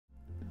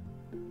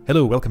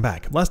Hello, welcome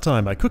back. Last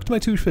time I cooked my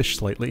two fish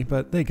slightly,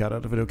 but they got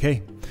out of it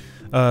okay.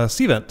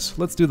 Sea vent,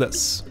 let's do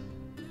this.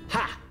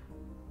 Ha!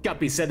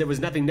 Guppy said there was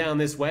nothing down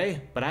this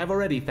way, but I've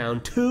already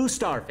found 2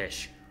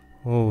 starfish.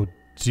 Oh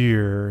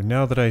dear,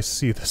 now that I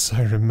see this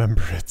I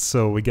remember it.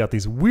 So we got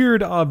these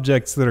weird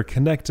objects that are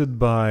connected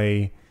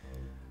by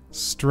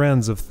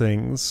strands of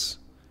things.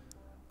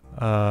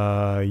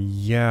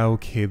 Yeah,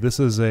 okay, this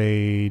is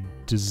a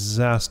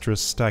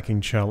disastrous stacking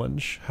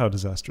challenge. How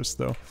disastrous,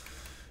 though?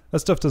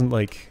 That stuff doesn't,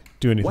 like,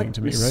 do anything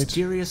to me, right? What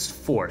mysterious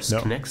force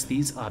No. connects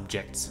these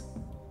objects?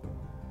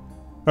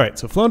 Alright,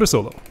 so flounder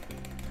solo.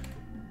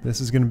 This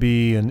is going to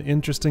be an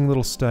interesting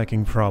little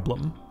stacking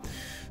problem.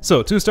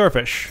 So, 2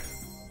 starfish.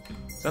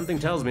 Something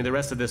tells me the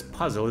rest of this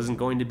puzzle isn't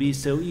going to be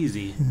so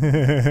easy.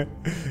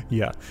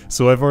 Yeah,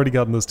 so I've already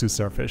gotten those 2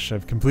 starfish.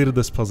 I've completed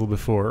this puzzle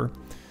before.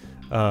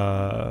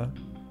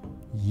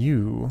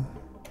 You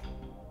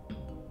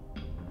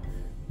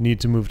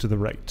need to move to the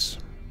right.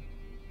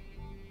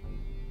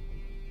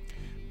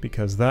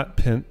 Because that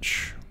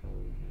pinch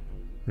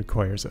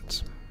requires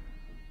it.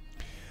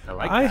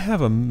 I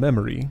have a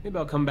memory. Maybe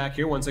I'll come back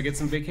here once I get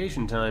some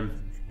vacation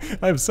time.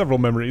 I have several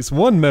memories.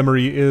 One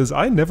memory is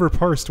I never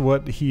parsed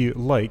what he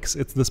likes.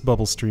 It's this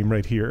bubble stream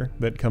right here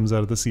that comes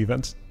out of this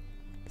event.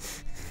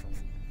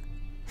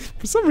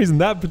 For some reason,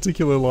 that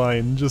particular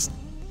line just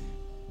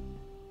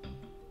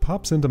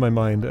pops into my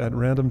mind at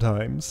random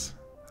times.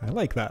 I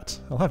like that.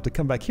 I'll have to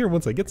come back here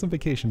once I get some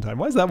vacation time.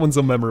 Why is that one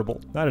so memorable?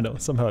 I don't know.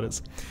 Somehow it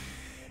is.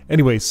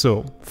 Anyway,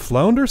 so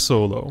Flounder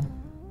Solo,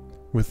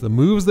 with the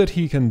moves that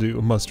he can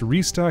do, must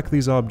restack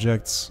these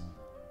objects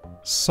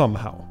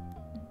somehow.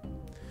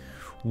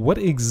 What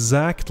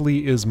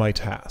exactly is my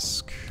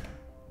task?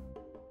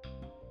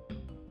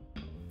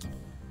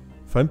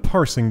 If I'm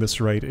parsing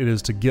this right, it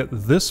is to get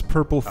this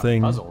purple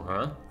thing... Puzzle,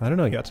 huh? I don't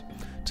know yet.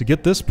 To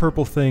get this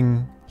purple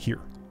thing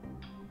here.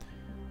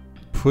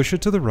 Push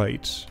it to the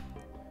right.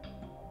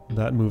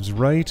 That moves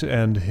right,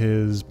 and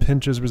his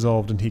pinch is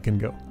resolved, and he can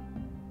go.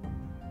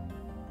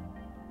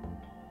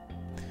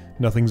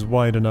 Nothing's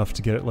wide enough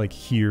to get it, like,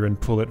 here and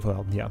pull it.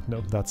 Well, yeah,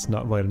 no, that's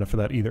not wide enough for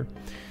that either.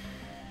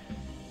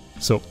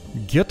 So,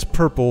 get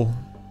purple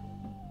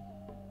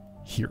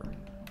here.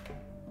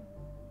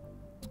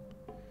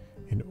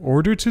 In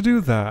order to do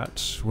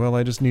that, well,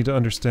 I just need to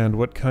understand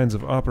what kinds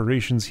of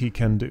operations he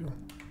can do.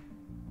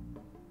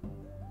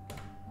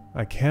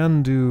 I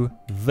can do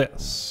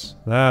this.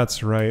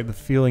 That's right, the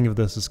feeling of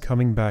this is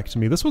coming back to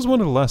me. This was one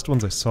of the last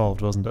ones I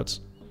solved, wasn't it?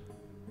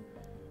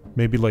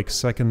 Maybe like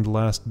second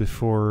last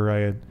before I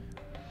had...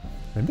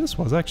 And this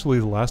was actually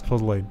the last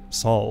puzzle I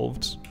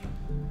solved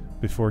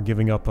before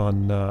giving up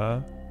on,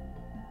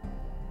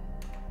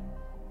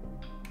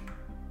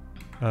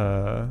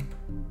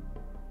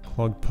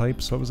 clogged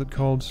pipes, what was it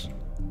called?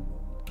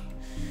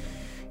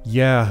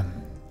 Yeah,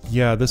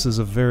 this is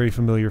a very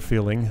familiar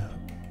feeling.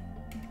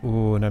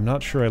 Ooh, and I'm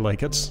not sure I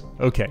like it.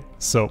 Okay,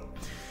 so...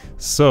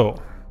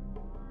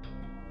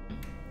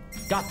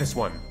 Got this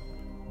one.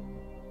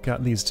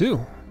 Got these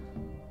too.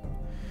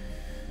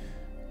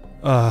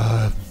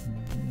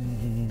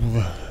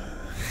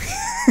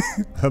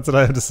 That's what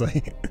I have to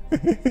say.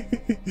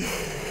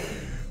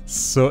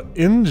 So,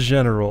 in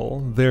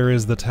general, there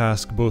is the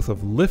task both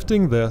of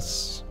lifting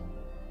this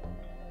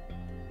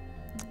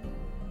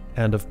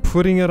and of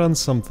putting it on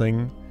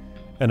something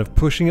and of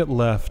pushing it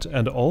left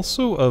and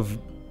also of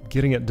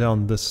getting it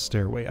down this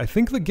stairway. I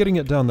think that getting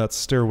it down that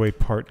stairway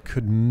part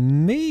could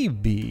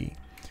maybe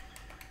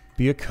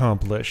be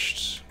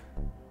accomplished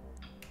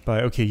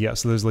by... Okay, yeah,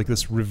 so there's like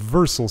this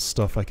reversal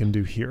stuff I can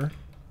do here.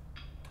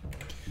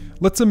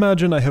 Let's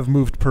imagine I have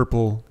moved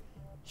purple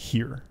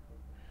here.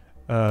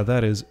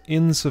 That is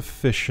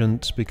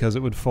insufficient because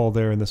it would fall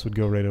there and this would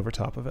go right over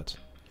top of it.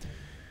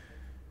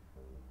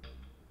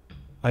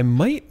 I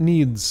might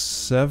need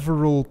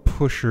several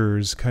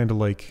pushers, kind of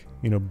like,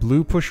 you know,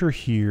 blue pusher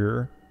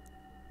here,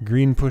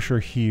 green pusher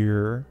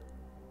here,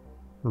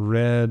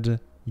 red,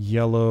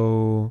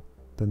 yellow,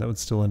 then that would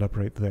still end up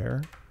right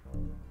there.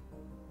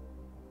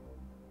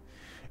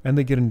 And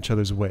they get in each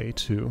other's way,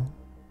 too.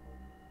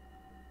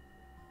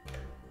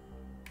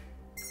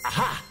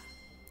 Aha!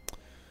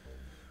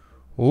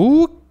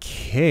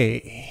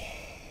 Okay.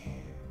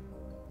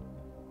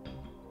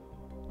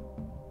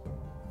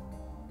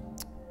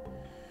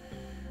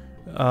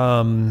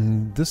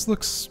 This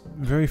looks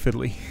very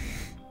fiddly.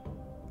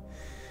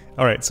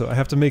 Alright, so I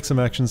have to make some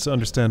actions to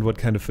understand what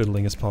kind of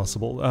fiddling is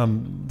possible.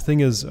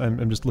 Thing is,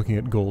 I'm just looking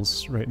at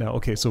goals right now.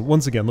 Okay, so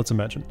once again, let's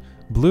imagine.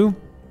 Blue,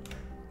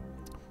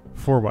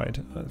 4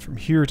 wide, from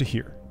here to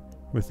here,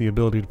 with the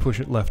ability to push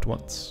it left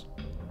once.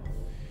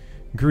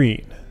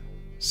 Green,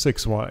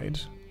 6 wide,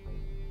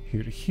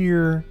 here to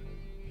here,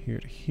 here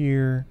to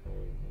here,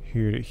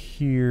 here to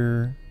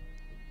here.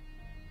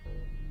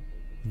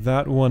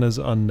 That one is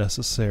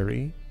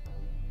unnecessary.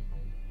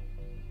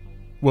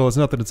 Well, it's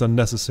not that it's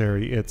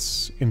unnecessary,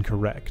 it's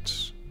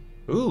incorrect.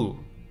 Ooh,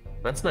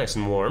 that's nice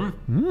and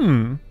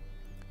warm.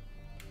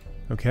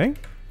 Okay.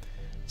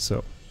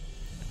 So.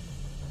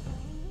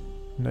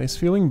 Nice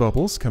feeling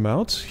bubbles come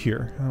out.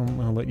 Here,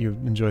 I'll let you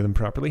enjoy them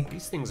properly.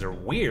 These things are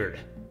weird.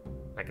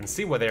 I can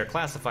see why they are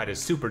classified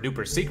as super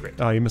duper secret.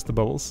 Ah, you missed the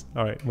bubbles.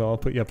 Alright, well, I'll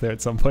put you up there at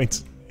some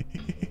point.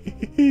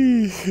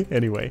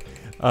 Anyway,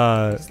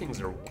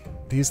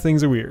 these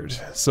things are weird.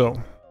 So,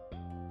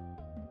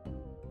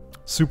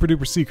 super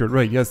duper secret.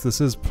 Right, yes, this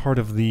is part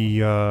of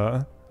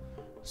the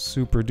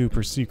super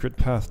duper secret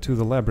path to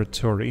the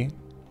laboratory.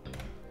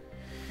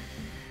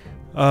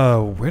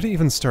 Where to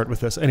even start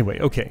with this? Anyway,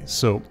 okay,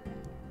 so...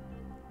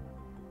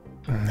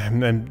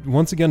 And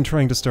once again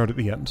trying to start at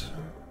the end.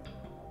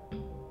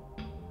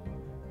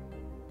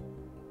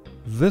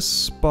 This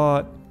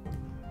spot...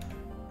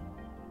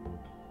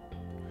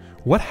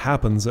 What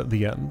happens at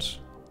the end?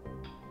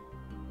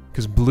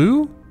 Because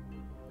blue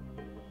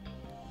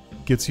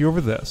gets you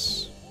over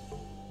this.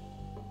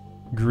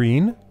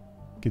 Green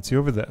gets you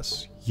over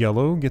this.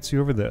 Yellow gets you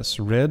over this.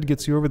 Red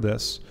gets you over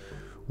this.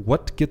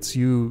 What gets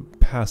you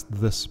past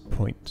this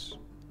point?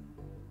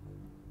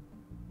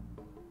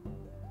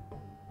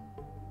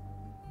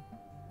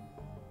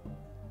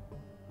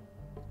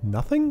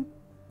 Nothing?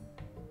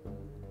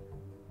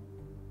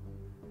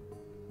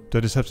 Do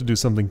I just have to do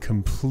something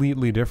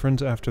completely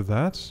different after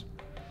that?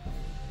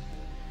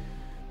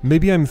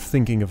 Maybe I'm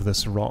thinking of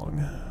this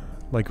wrong.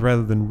 Like,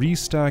 rather than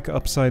restack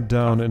upside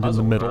down and in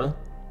the middle. Huh?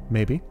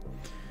 Maybe.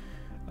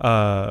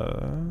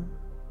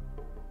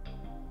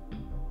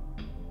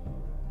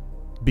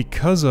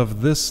 Because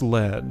of this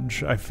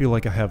ledge, I feel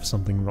like I have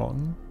something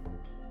wrong.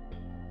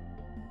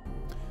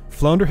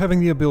 Flounder having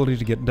the ability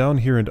to get down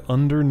here and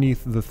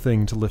underneath the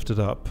thing to lift it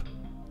up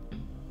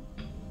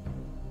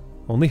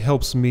only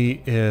helps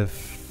me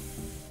if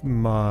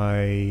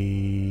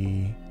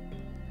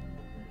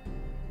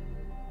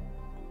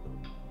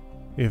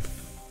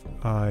if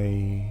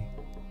I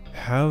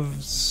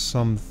have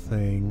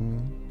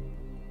something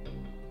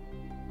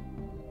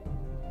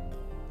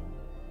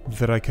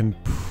that I can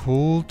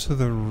pull to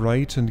the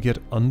right and get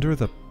under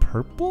the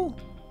purple?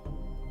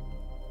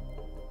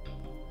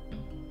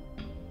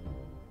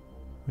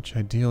 Which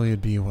ideally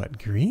would be,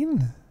 what,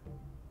 green?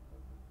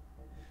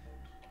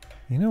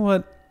 You know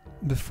what?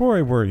 Before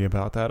I worry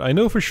about that, I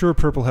know for sure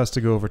purple has to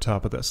go over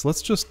top of this.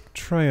 Let's just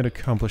try and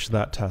accomplish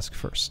that task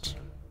first.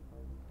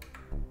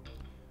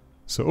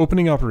 So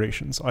opening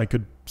operations, I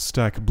could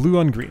stack blue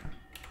on green.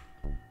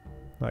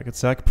 I could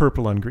stack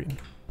purple on green.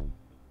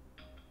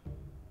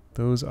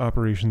 Those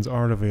operations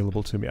aren't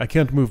available to me. I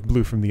can't move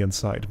blue from the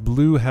inside.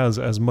 Blue has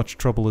as much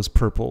trouble as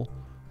purple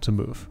to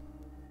move.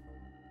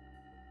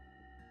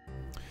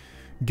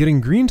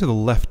 Getting green to the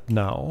left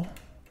now.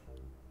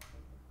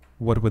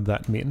 What would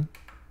that mean?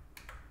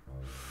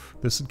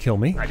 This would kill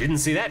me. I didn't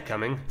see that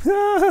coming.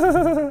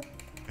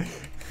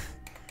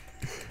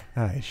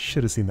 I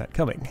should have seen that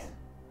coming.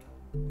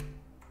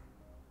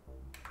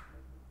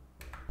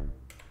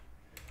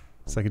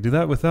 So I could do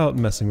that without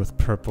messing with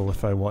purple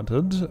if I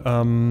wanted.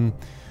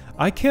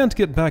 I can't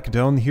get back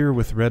down here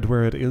with red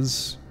where it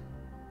is.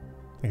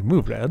 I can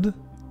move red.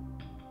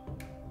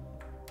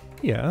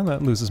 Yeah,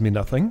 that loses me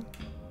nothing.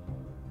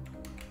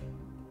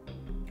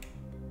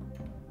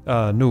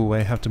 No,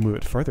 I have to move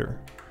it further.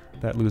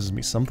 That loses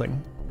me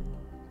something.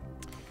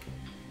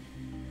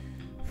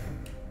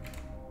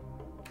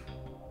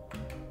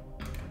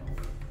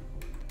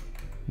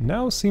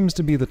 Now seems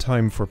to be the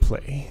time for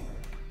play.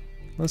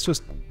 Let's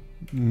just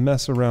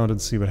mess around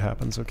and see what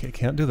happens. Okay,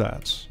 can't do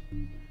that.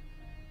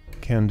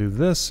 Can do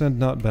this and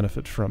not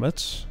benefit from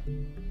it.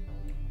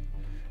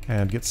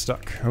 And get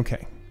stuck.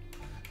 Okay.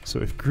 So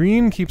if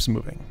green keeps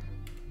moving.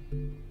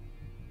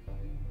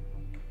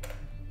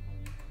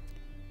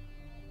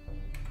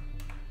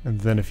 And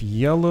then if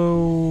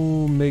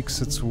yellow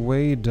makes its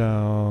way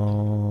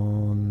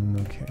down...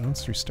 Okay,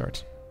 let's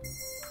restart.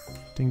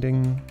 Ding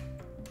ding.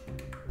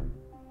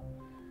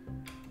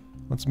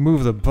 Let's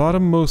move the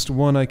bottommost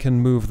one I can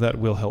move that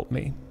will help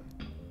me.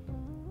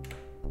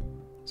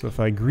 So if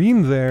I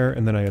green there,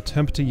 and then I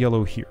attempt to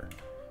yellow here.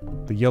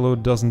 The yellow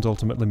doesn't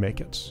ultimately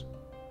make it.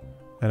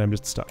 And I'm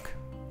just stuck.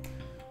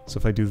 So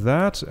if I do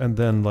that, and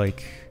then,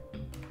 like...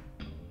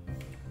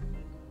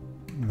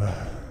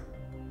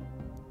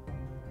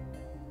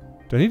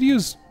 Do I need to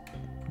use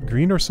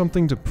green or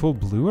something to pull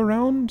blue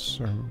around?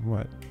 Or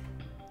what?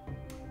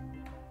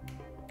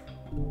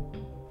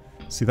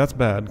 See, that's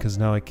bad, because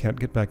now I can't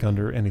get back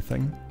under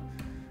anything.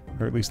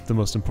 Or at least the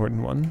most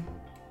important one.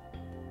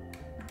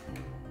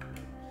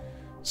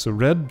 So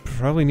red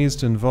probably needs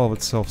to involve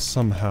itself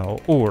somehow,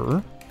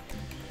 or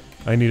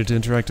I needed to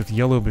interact with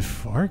yellow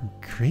before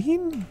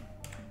green?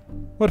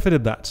 What if I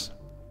did that?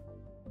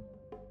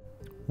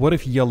 What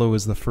if yellow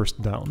is the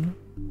first down?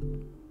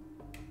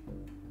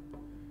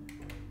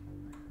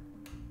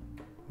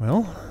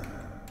 Well,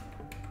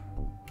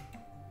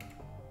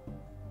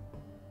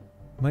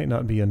 might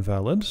not be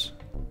invalid.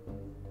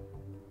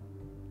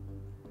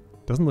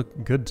 Doesn't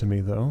look good to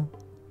me, though.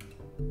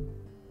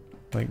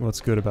 Like, what's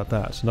good about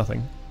that?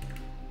 Nothing.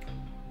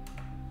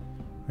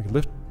 I could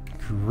lift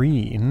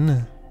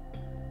green,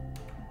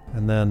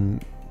 and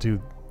then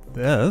do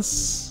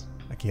this,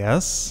 I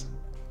guess.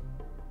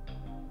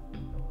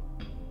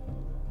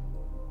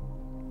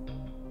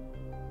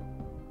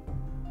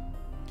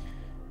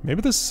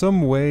 Maybe there's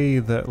some way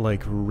that,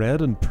 like,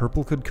 red and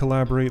purple could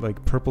collaborate,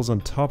 like purple's on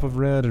top of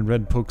red and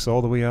red pokes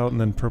all the way out and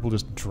then purple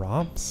just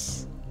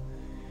drops?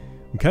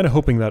 I'm kind of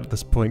hoping that at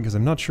this point, because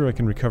I'm not sure I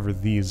can recover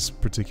these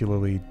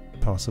particularly,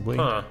 possibly.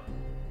 Huh.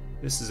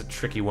 This is a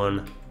tricky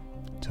one.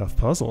 Tough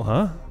puzzle,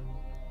 huh?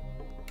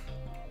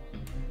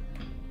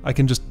 I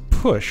can just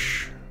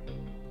push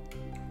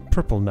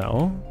purple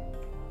now.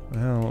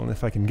 Well,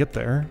 if I can get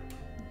there.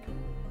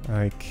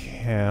 I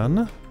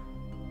can.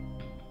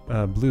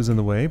 Blue's in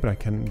the way, but I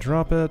can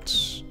drop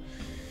it.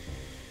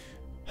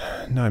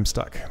 Now I'm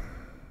stuck.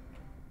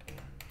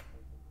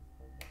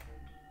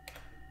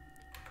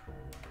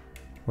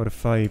 What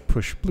if I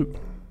push blue?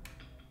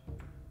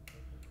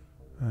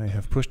 I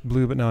have pushed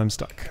blue, but now I'm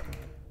stuck.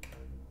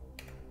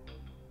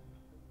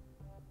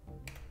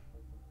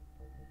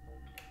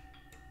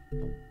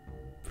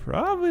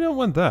 Probably don't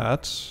want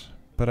that,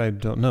 but I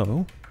don't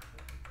know.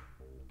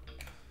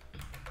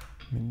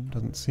 I mean, it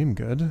doesn't seem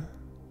good.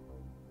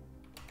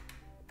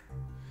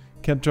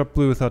 Can't drop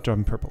blue without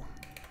dropping purple.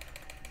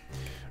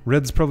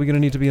 Red's probably going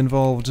to need to be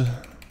involved.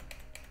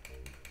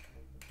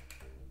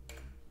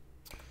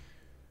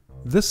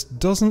 This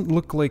doesn't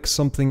look like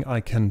something I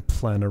can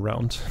plan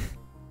around.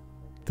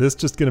 This is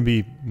just going to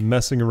be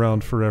messing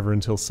around forever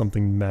until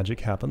something magic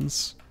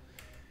happens.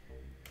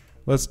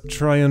 Let's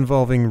try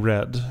involving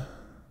red.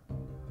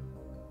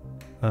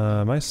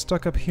 Am I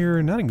stuck up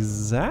here? Not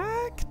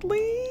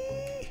exactly.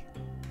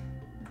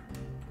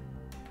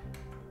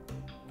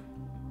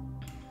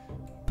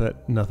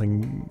 But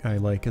nothing I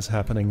like is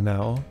happening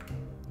now.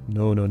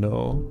 No, no,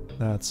 no.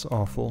 That's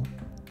awful.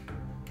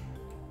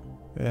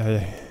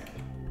 Yeah.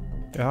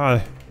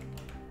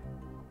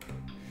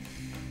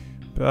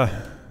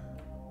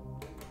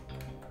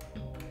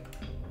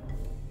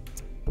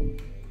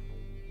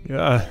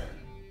 Yeah.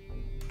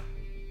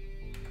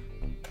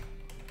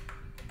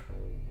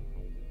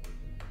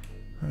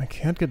 I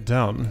can't get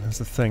down, that's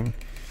the thing.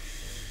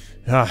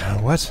 Ah,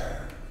 what?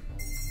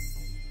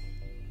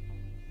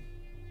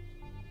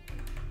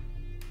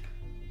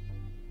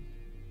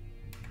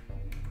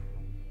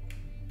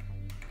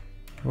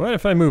 What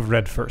if I move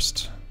red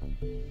first?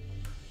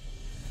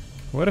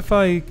 What if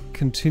I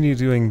continue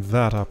doing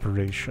that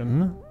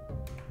operation?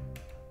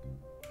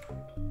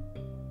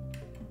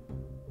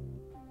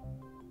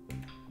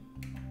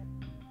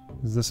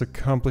 Does this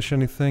accomplish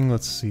anything?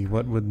 Let's see,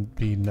 what would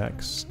be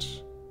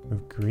next?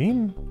 Move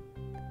green?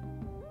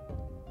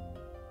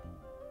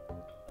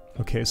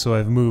 Okay, so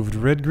I've moved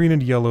red, green,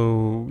 and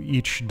yellow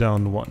each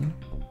down one.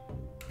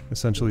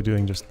 Essentially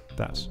doing just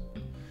that.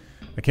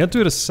 I can't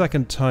do it a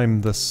second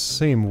time the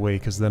same way,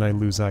 because then I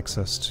lose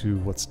access to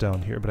what's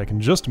down here, but I can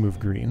just move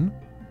green.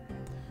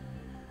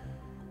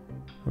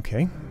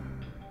 Okay.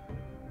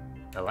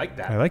 I like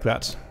that. I like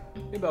that.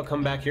 Maybe I'll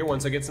come back here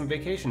once I get some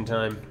vacation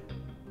time.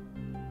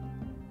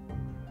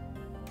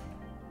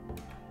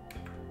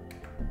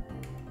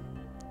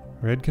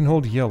 Red can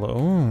hold yellow.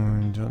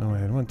 I don't know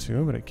why I'd want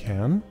to, but it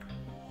can.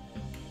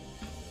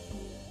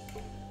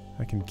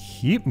 I can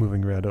keep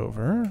moving red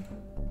over.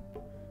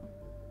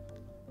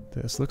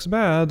 This looks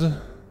bad.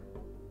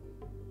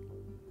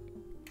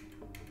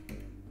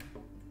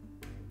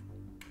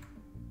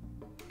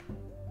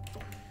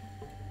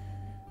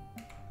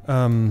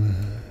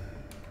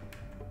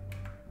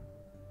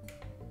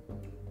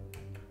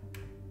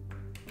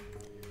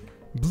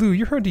 Blue,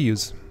 you're hard to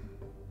use.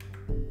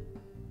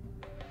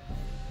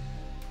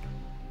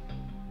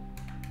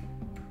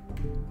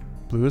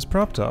 Blue is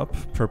propped up,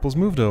 purple's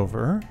moved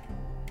over.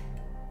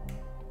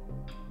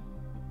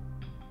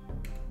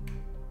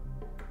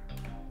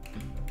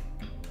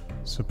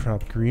 So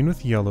prop green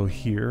with yellow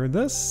here.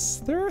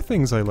 There are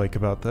things I like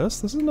about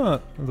this. This is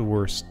not the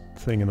worst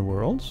thing in the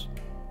world.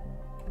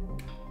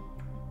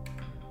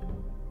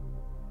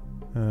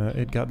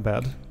 It got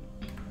bad.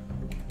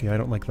 Yeah, I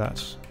don't like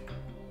that.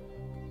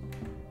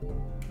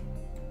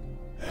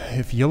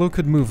 If yellow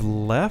could move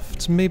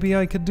left, maybe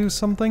I could do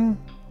something?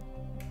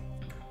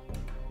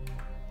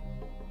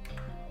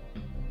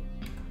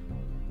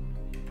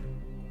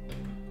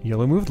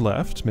 Yellow moved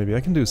left, maybe I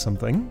can do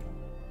something.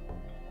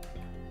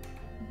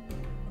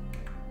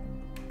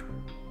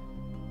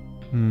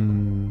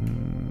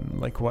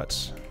 Like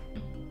what?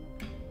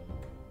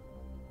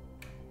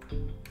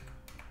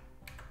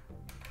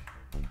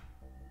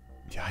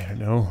 Yeah, I don't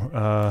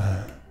know.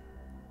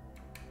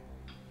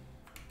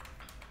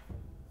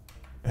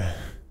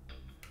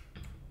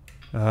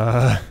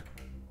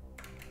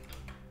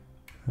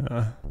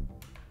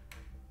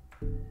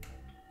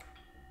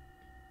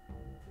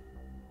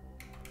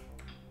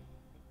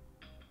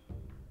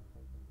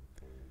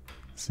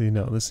 See,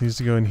 no, this needs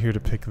to go in here to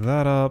pick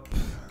that up.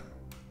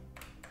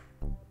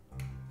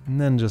 And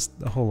then just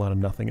a whole lot of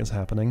nothing is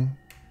happening.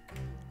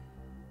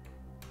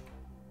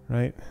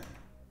 Right?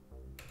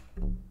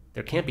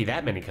 There can't be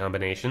that many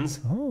combinations.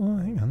 Oh,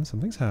 hang on,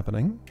 something's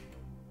happening.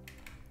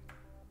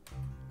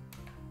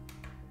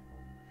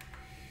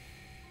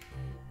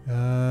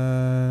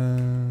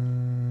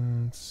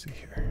 Let's see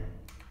here.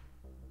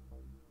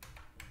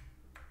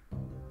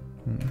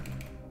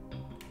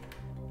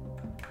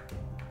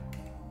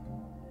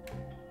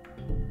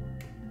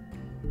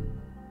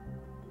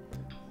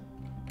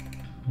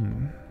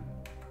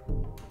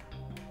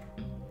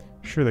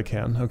 Sure they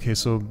can. Okay,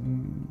 so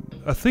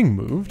a thing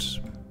moved.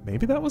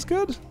 Maybe that was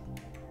good?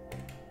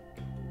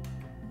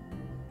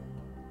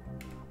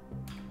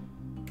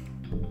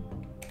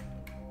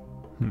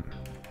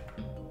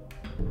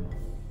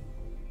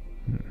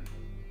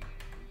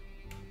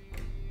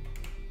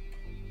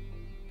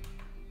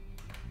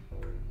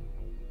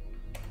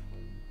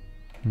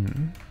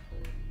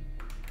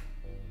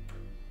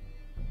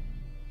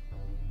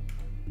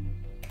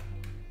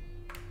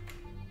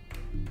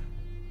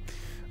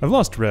 I've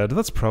lost red.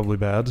 That's probably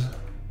bad.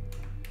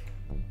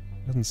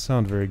 Doesn't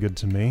sound very good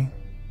to me.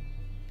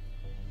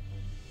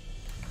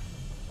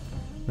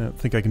 I don't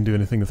think I can do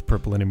anything with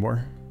purple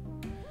anymore.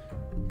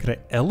 Could I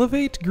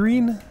elevate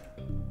green?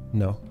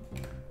 No.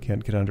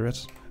 Can't get under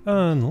it.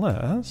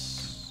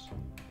 Unless...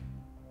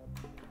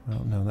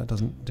 Well, no, that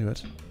doesn't do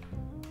it.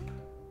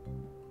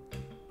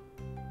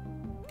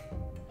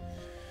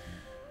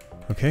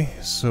 Okay,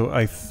 so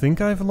I think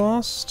I've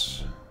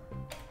lost.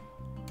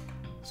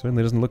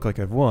 Certainly doesn't look like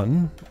I've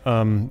won.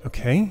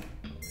 Okay.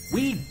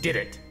 We did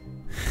it!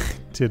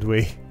 Did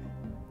we?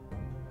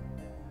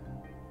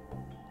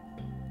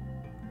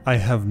 I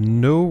have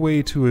no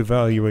way to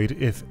evaluate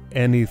if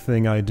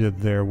anything I did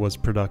there was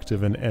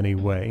productive in any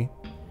way.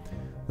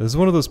 This is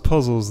one of those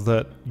puzzles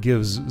that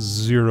gives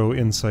zero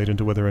insight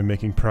into whether I'm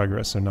making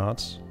progress or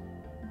not.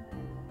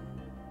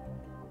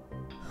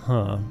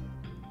 Huh.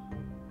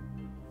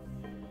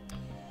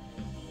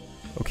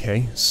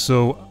 Okay,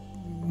 so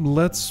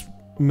let's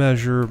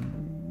measure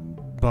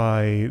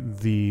by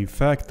the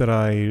fact that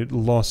I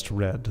lost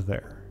red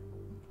there.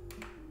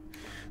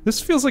 This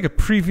feels like a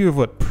preview of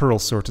what pearl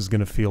sort is going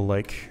to feel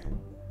like.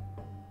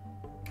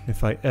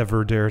 If I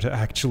ever dare to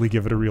actually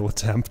give it a real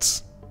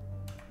attempt.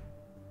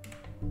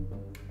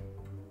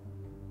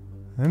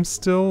 I'm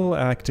still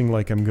acting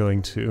like I'm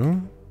going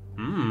to.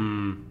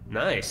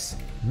 Nice.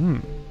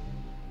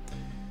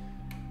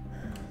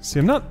 See,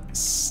 I'm not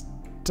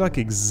stuck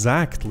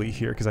exactly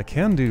here, because I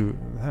can do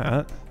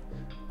that.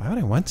 Why would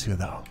I want to,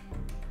 though?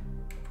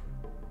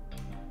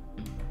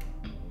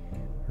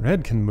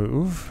 Red can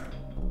move.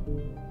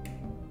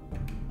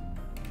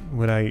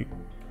 Would I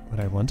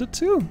want it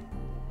to?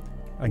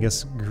 I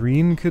guess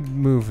green could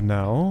move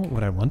now.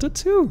 Would I want it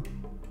to?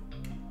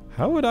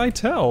 How would I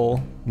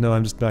tell? No,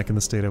 I'm just back in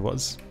the state I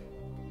was.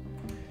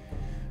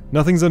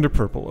 Nothing's under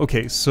purple.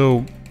 Okay,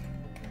 so...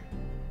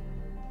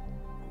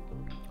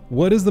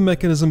 What is the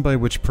mechanism by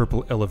which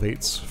purple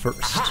elevates first?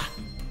 Aha!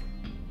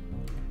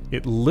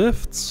 It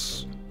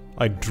lifts,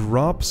 I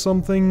drop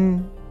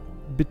something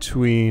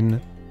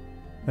between,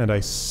 and I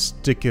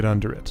stick it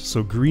under it.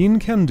 So green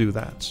can do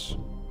that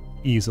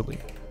easily.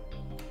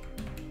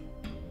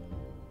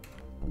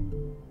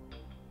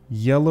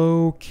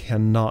 Yellow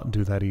cannot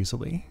do that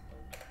easily.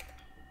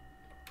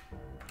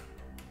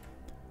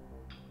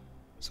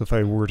 So if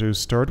I were to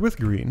start with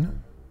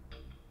green,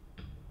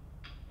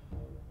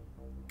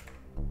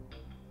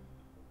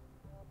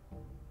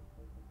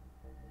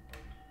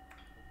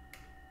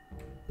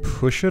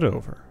 push it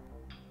over,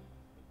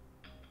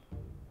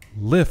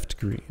 lift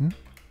green,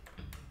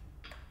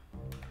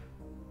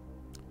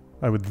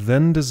 I would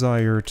then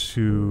desire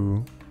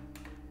to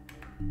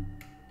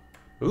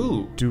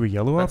do a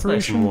yellow that's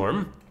operation. Nice and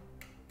warm.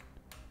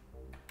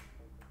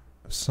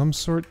 Of some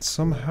sort,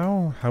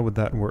 somehow. How would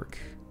that work?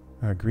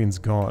 Green's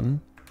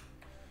gone.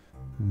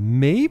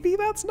 Maybe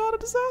that's not a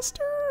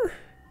disaster?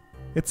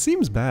 It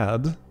seems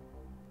bad.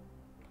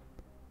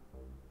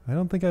 I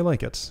don't think I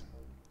like it.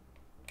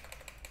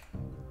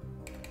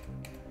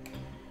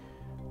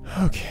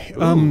 Okay,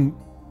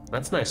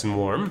 that's nice and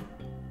warm.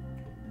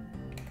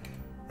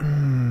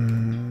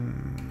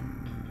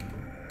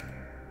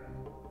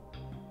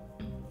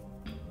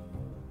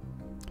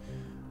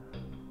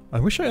 I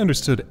wish I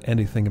understood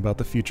anything about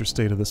the future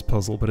state of this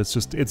puzzle, but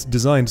it's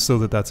designed so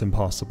that that's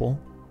impossible.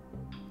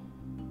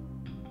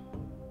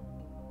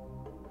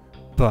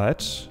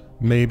 But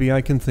maybe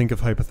I can think of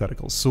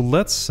hypotheticals. So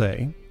let's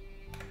say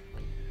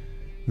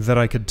that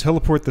I could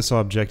teleport this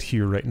object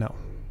here right now.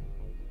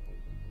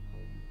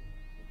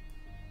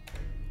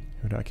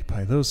 It would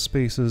occupy those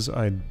spaces.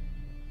 I'd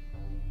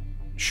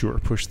sure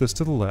push this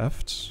to the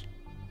left.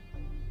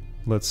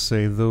 Let's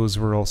say those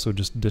were also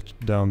just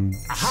ditched down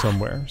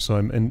somewhere. So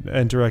I'm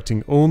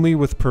interacting only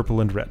with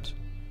purple and red.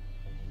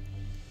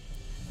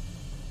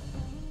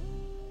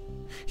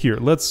 Here,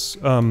 let's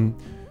do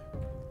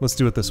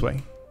it this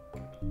way.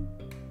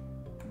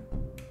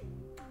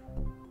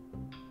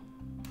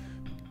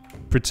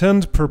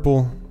 Pretend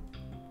purple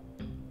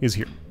is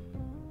here.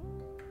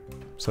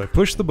 So I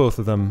push the both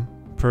of them.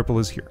 Purple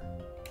is here.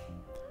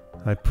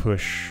 I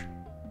push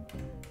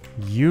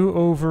you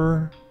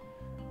over,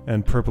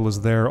 and purple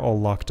is there, all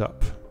locked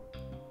up.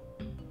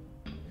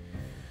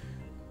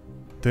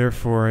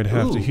 Therefore, I'd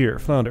have to here,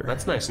 Flounder.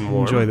 That's nice and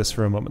warm. Enjoy this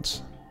for a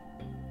moment.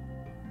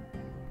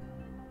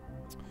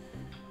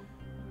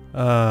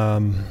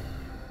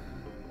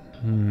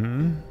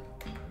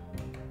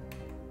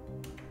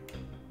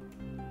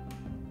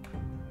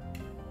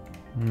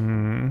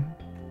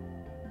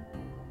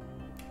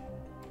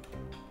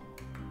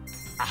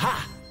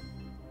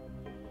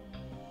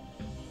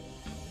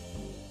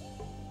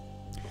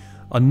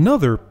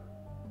 Another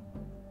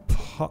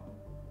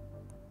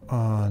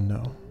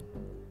no.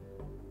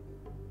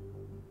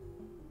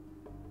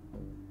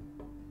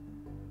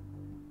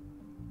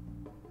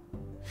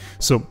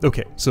 So,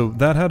 okay, so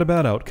that had a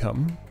bad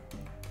outcome.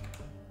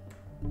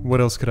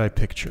 What else could I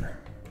picture?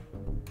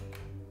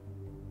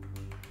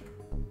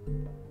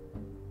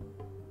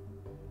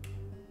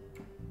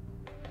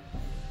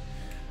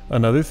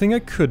 Another thing I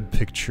could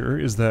picture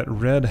is that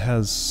red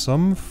has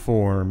some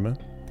form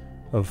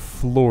of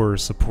floor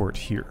support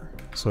here.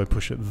 So I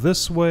push it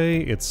this way,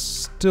 it's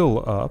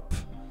still up.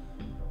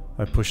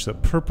 I push the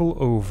purple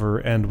over,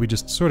 and we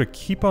just sort of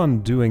keep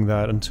on doing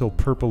that until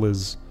purple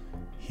is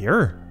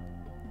here.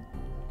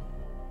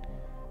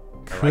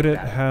 Could it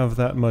have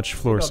that much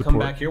floor I'll support? come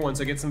back here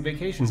once I get some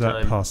vacation time.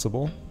 Is that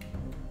possible?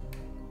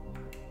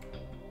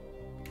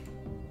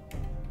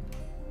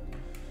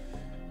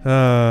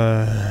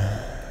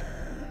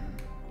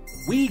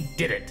 We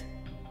did it!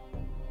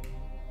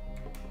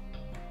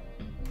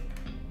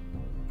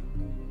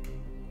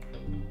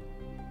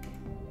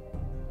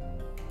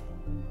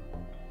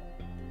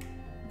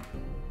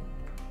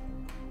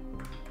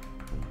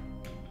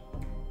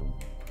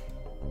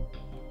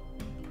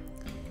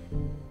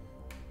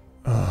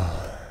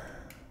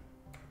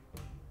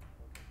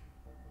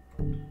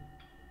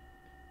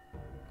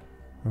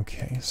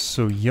 Okay,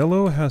 so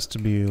yellow has to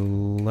be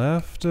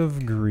left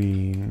of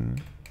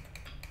green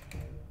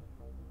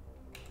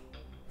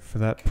for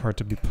that part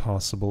to be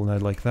possible, and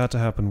I'd like that to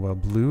happen while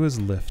blue is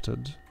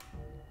lifted.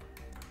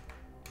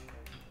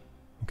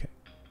 Okay,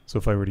 so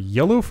if I were to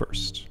yellow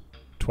first,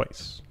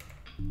 twice.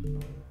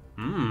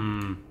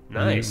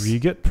 Nice.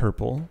 Re-get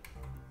purple,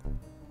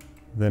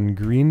 then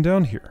green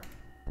down here.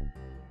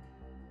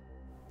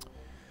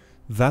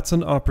 That's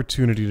an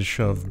opportunity to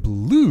shove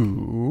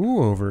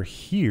blue over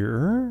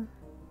here,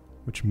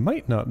 which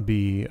might not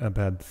be a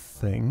bad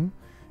thing,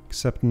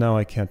 except now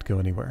I can't go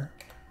anywhere.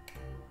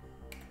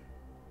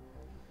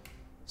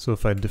 So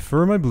if I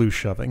defer my blue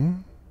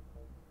shoving,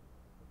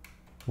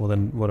 well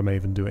then what am I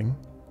even doing?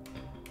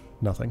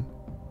 Nothing.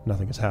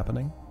 Nothing is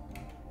happening.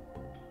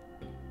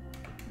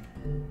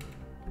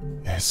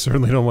 I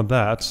certainly don't want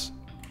that.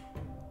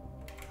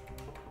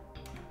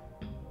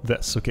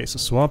 This. Okay, so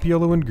swap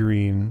yellow and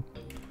green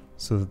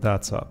so that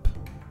that's up.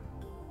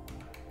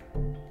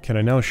 Can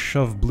I now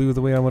shove blue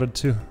the way I wanted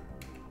to?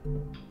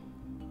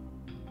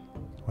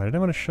 Why did I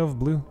want to shove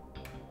blue?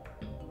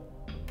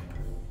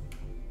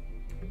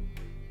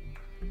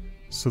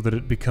 So that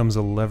it becomes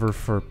a lever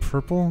for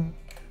purple?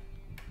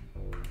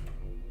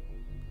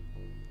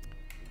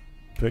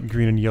 But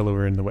green and yellow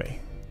are in the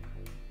way.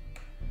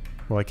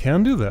 Well, I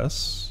can do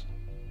this.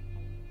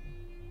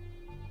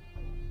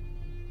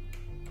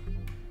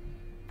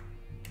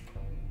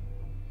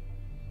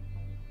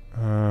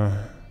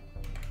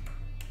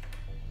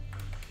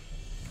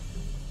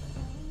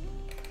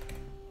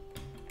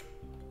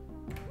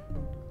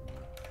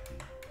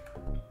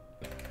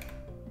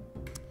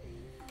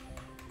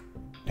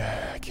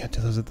 I can't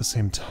do those at the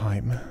same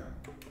time.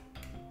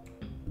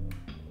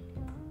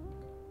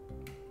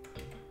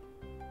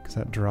 Because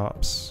that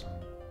drops.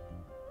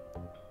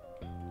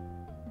 I'm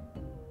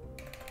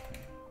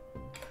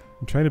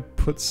trying to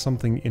put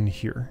something in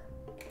here.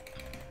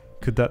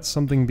 Could that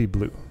something be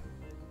blue?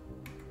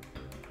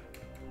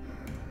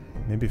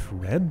 Maybe if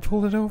red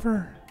pulled it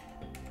over?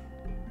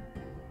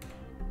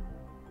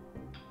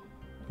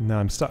 Now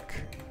I'm stuck.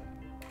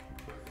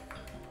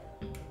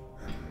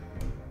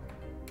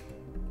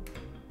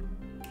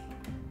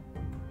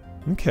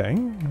 Okay,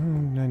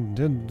 I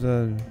did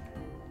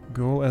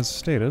goal as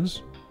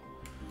stated.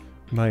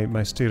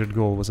 My stated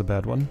goal was a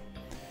bad one.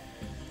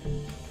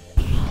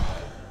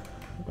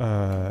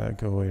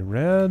 Go away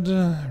red.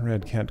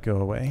 Red can't go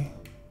away.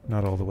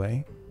 Not all the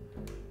way.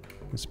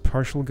 Is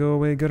partial go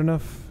away good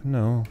enough?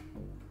 No.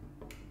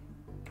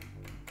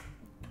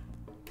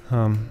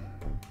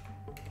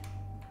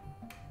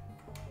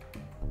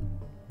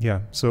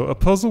 Yeah, so a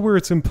puzzle where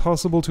it's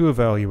impossible to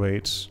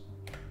evaluate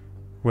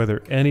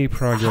whether any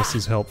progress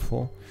is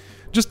helpful.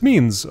 Just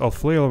means I'll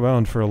flail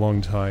around for a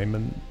long time,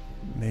 and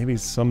maybe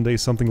someday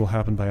something will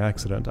happen by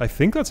accident. I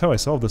think that's how I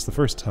solved this the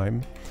first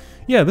time.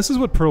 Yeah, this is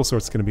what Pearl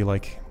Sort's gonna be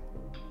like.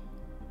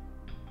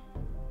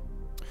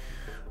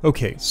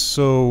 Okay,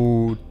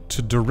 so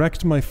to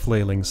direct my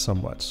flailing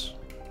somewhat,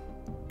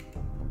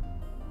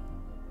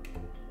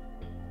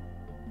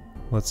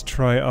 let's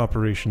try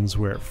operations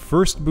where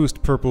first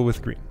boost purple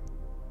with green.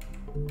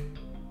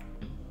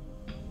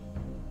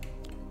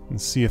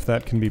 And see if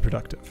that can be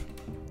productive.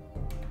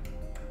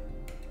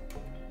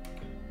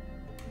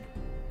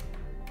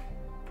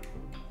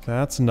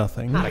 That's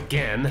nothing. Not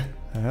again.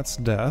 That's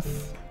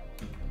death.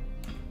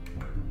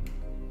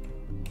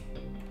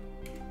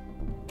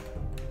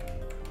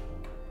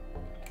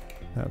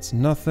 That's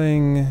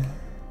nothing.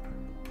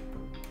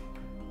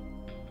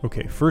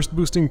 Okay, first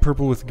boosting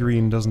purple with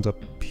green doesn't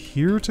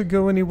appear to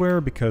go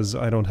anywhere because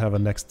I don't have a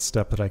next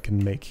step that I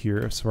can make here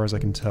as far as I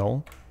can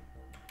tell.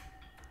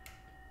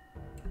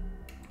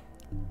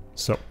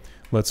 So,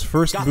 let's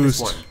first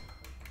boost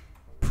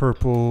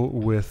purple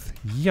with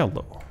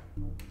yellow.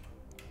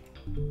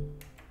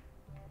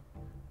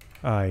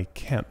 I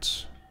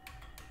can't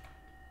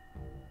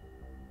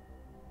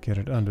get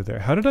it under there.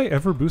 How did I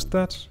ever boost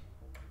that?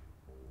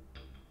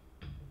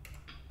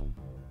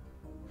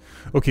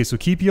 Okay, so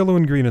keep yellow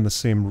and green in the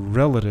same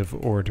relative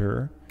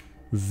order.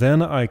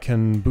 Then I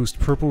can boost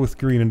purple with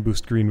green and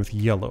boost green with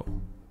yellow.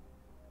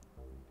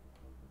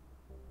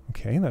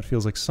 Okay, that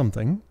feels like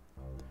something.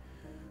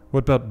 What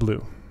about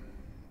blue?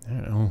 I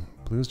don't know.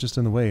 Blue is just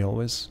in the way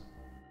always.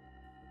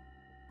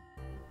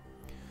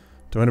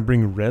 Do I want to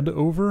bring red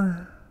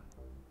over?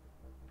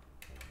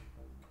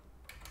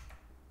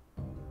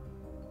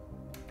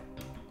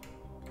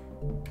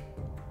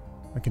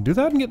 I can do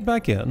that and get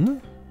back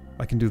in.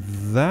 I can do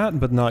that,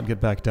 but not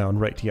get back down.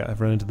 Right, yeah, I've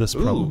run into this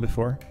problem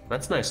before.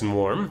 That's nice and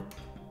warm.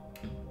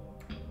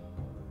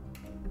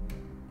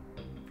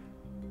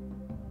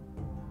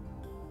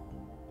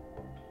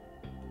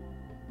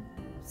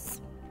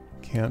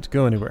 Can't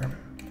go anywhere.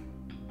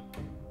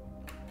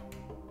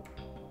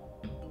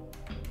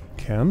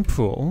 Can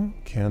pull,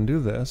 can do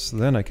this,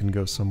 then I can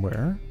go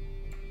somewhere.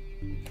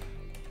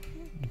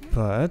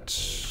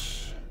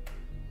 But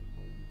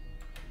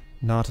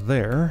not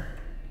there.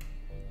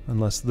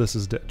 Unless this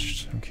is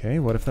ditched. Okay,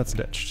 what if that's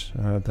ditched?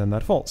 Then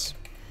that falls.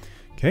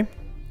 Okay,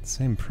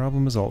 same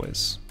problem as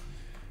always.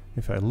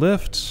 If I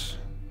lift,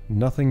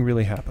 nothing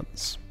really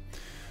happens.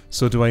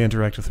 So do I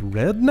interact with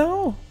red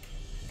now?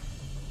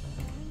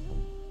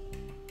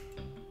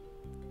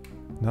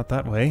 Not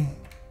that way.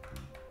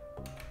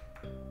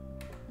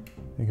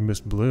 I can miss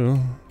blue.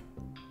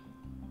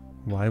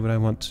 Why would I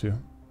want to?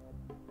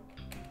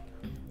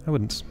 I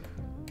wouldn't.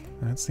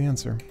 That's the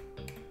answer.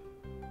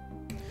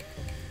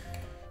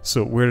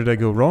 So, where did I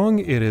go wrong?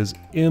 It is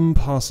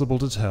impossible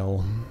to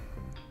tell.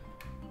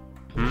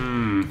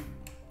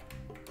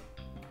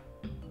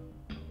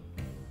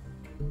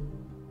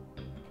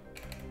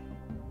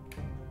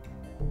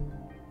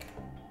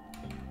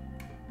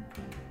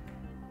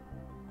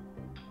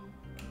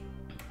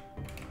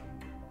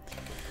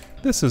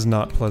 This is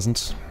not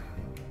pleasant.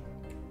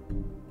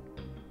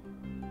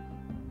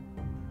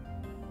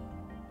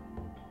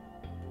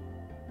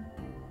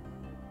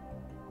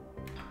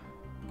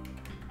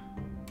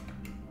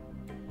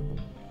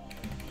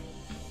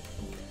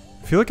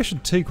 I feel like I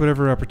should take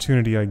whatever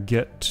opportunity I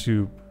get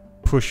to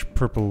push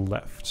purple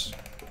left.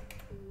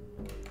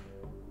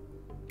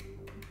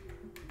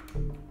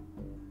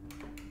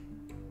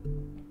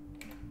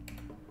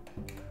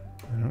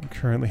 I don't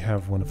currently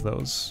have one of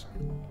those.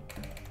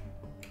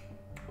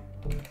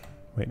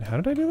 Wait, how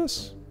did I do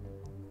this?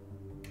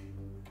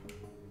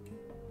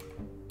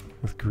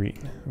 With green,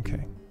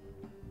 okay.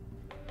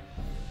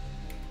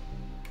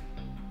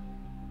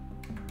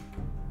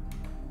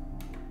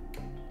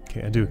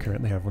 Okay, I do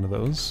currently have one of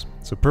those.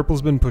 So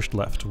purple's been pushed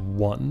left.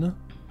 1.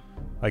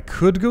 I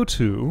could go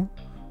 2.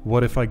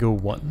 What if I go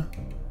 1?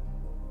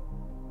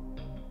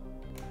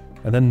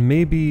 And then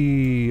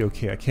maybe...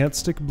 Okay, I can't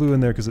stick blue in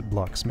there because it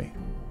blocks me.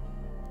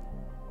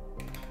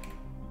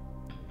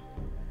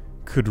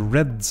 Could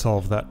red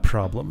solve that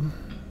problem?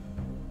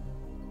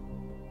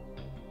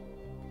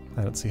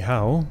 I don't see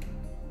how.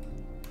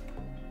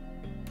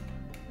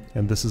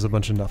 And this is a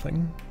bunch of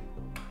nothing.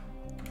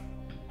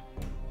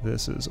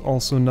 This is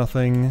also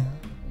nothing.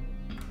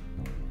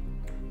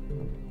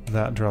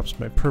 That drops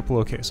my purple.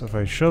 Okay, so if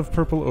I shove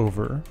purple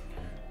over,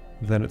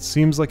 then it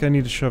seems like I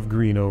need to shove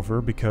green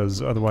over,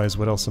 because otherwise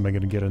what else am I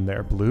going to get in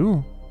there?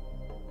 Blue?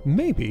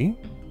 Maybe.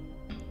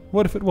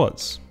 What if it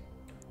was?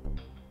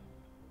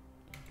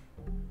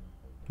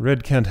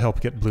 Red can't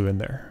help get blue in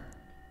there.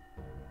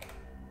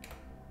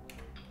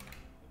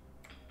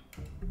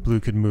 Blue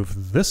could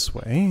move this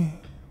way,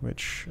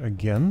 which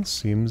again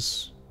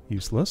seems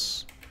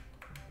useless.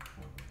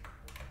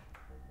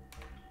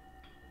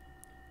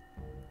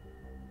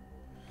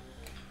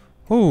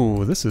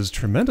 Oh, this is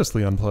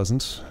tremendously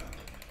unpleasant.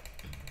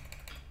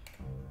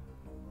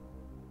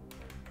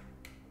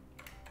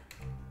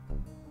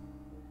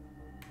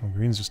 Well,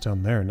 green's just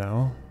down there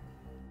now.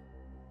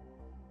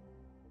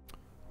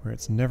 Where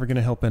it's never going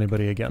to help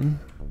anybody again.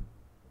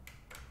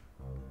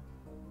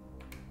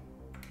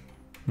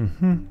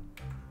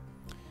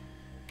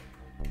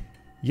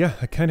 Yeah,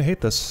 I kind of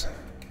hate this.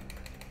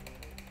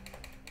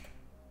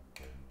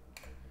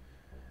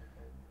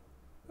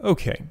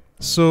 Okay,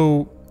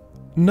 so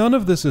none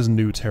of this is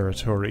new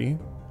territory.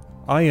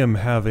 I am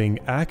having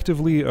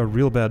actively a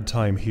real bad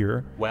time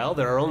here. Well,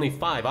 there are only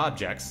 5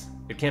 objects.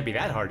 It can't be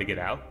that hard to get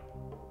out.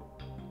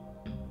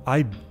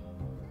 I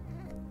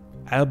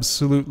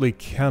absolutely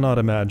cannot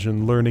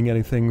imagine learning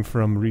anything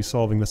from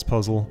resolving this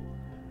puzzle.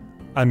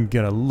 I'm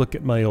gonna look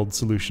at my old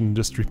solution and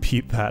just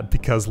repeat that,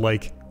 because,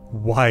 like,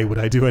 why would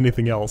I do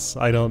anything else?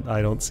 I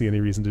don't see any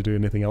reason to do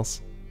anything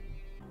else.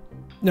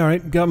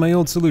 Alright, got my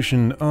old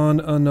solution on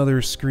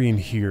another screen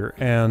here,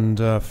 and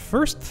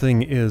first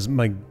thing is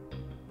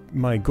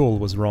my goal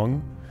was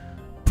wrong.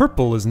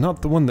 Purple is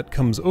not the one that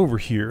comes over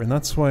here, and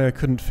that's why I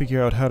couldn't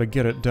figure out how to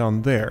get it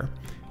down there.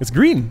 It's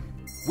green!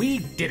 We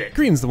did it!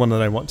 Green's the one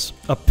that I want.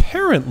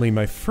 Apparently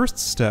my first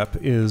step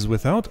is,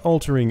 without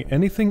altering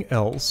anything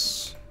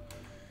else,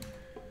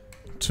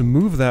 to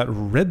move that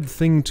red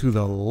thing to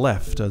the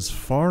left as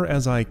far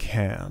as I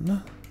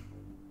can.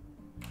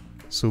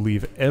 So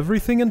leave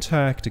everything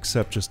intact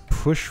except just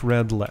push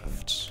red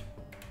left.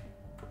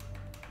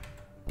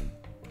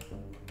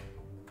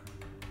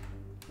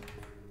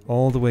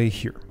 All the way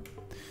here.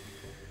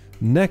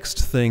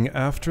 Next thing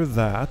after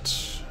that,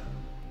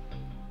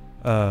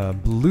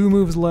 blue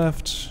moves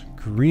left,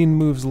 green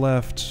moves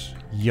left,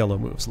 yellow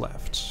moves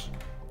left.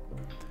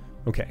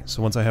 Okay,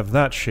 so once I have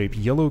that shape,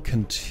 yellow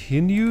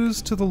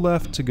continues to the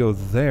left to go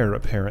there,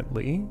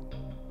 apparently.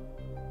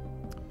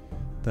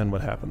 Then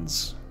what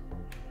happens?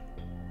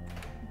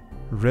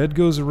 Red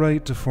goes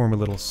right to form a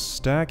little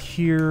stack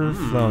here.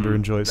 Flounder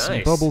enjoys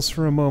some bubbles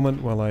for a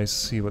moment while I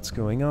see what's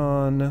going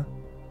on.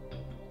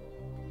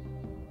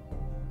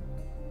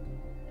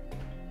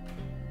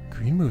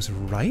 Green moves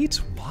right?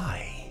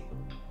 Why?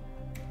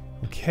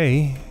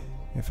 Okay,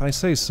 if I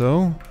say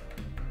so.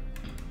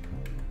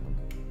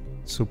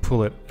 So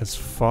pull it as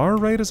far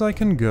right as I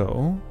can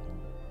go,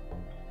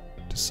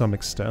 to some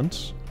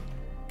extent.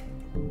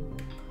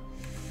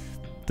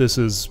 This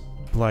is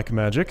black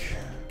magic.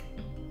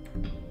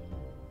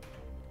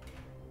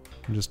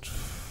 I'm just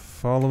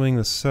following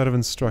the set of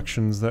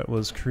instructions that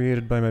was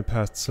created by my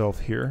past self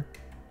here.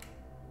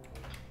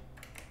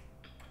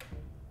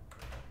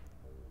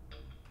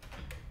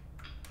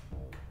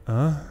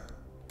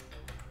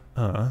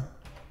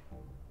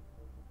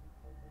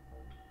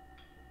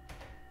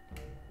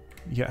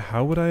 Yeah,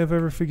 how would I have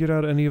ever figured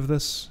out any of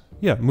this?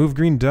 Yeah, move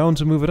green down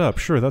to move it up.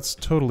 Sure, that's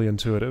totally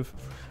intuitive.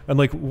 And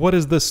like, what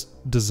is this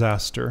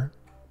disaster?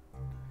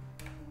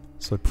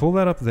 So I pull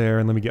that up there,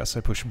 and let me guess,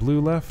 I push blue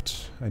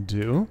left? I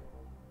do.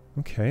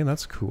 Okay,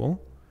 that's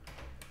cool.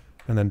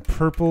 And then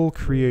purple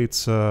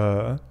creates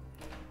a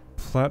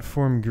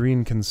platform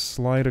green can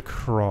slide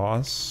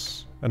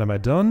across. And am I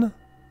done?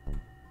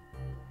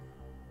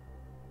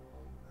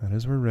 That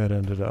is where red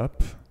ended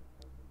up.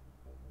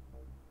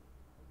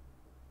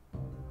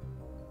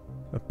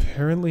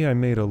 Apparently I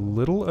made a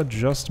little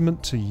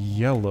adjustment to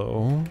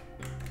yellow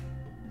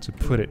to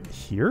put it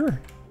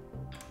here?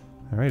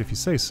 Alright, if you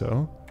say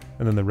so.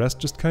 And then the rest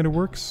just kind of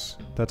works?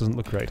 That doesn't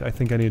look right. I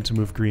think I need to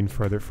move green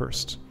farther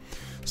first.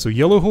 So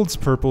yellow holds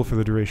purple for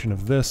the duration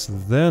of this,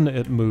 then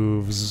it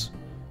moves...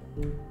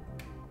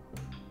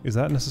 Is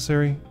that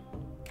necessary?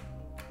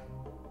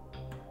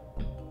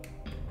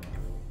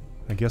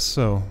 I guess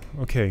so.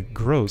 Okay,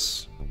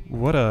 gross.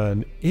 What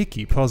an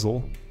icky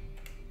puzzle.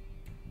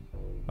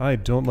 I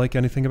don't like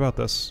anything about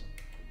this.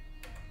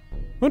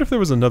 What if there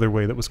was another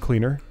way that was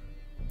cleaner?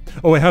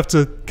 Oh, I have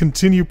to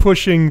continue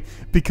pushing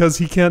because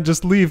he can't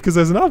just leave because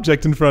there's an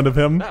object in front of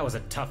him. That was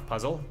a tough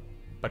puzzle,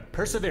 but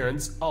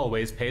perseverance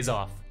always pays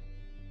off.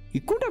 He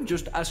could have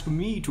just asked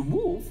me to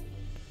move.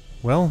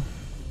 Well,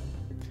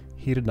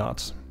 he did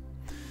not.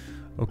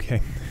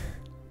 Okay.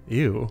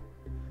 Ew.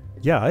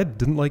 Yeah, I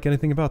didn't like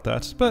anything about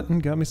that, but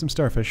got me some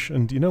starfish,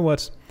 and you know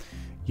what?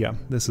 Yeah,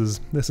 this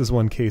is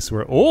one case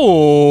where...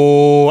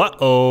 Oh!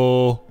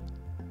 Uh-oh!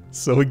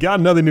 So we got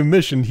another new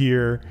mission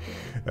here.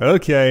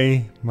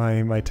 Okay,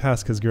 my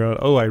task has grown.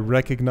 Oh, I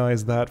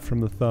recognize that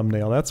from the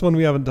thumbnail. That's one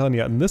we haven't done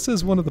yet, and this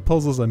is one of the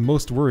puzzles I'm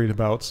most worried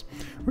about.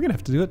 We're gonna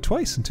have to do it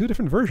twice in 2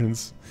 different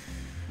versions.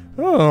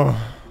 Oh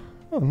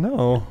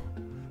no.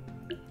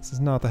 This is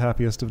not the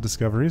happiest of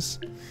discoveries.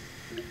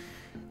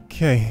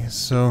 Okay,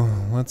 so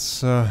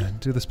let's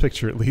do this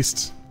picture at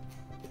least.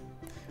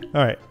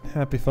 Alright,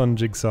 happy fun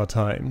jigsaw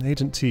time.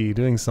 Agent T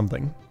doing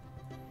something.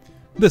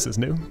 This is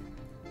new.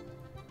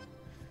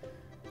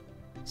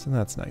 So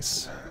that's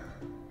nice.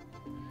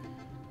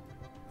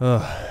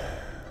 Ugh.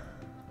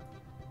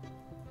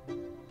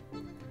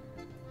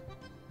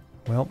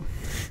 Well.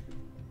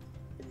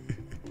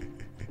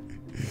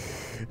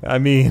 I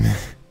mean,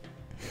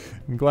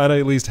 I'm glad I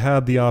at least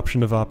had the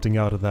option of opting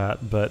out of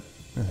that, but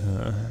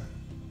I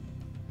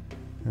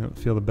don't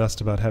feel the best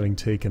about having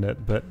taken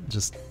it, but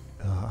just...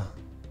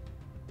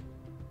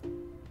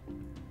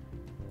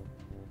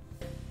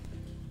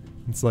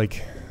 It's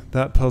like,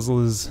 that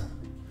puzzle is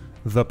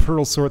the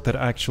pearl sort that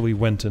actually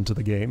went into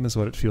the game, is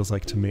what it feels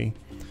like to me.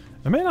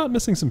 Am I not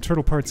missing some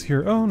turtle parts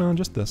here? Oh no,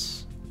 just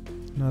this.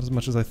 Not as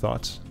much as I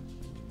thought.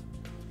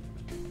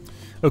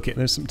 Okay,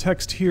 there's some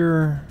text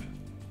here.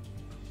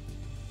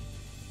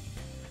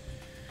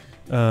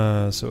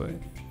 So,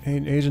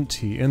 Agent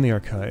T in the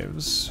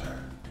archives.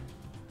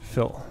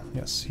 Phil,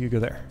 yes, you go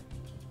there.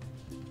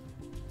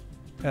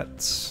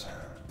 That's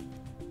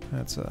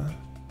a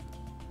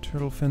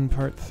turtle fin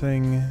part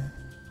thing.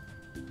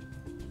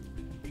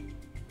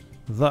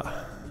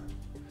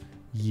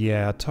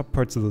 Yeah, top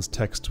parts of those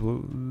text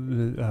will,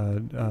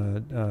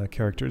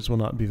 characters will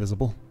not be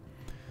visible.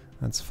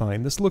 That's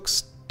fine. This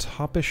looks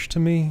topish to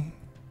me.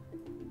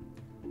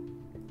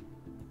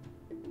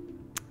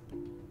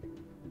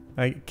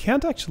 I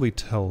can't actually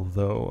tell,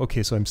 though.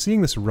 Okay, so I'm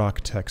seeing this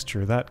rock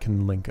texture. That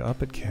can link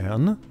up. It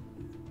can.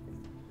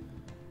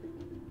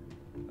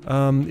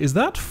 Is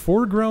that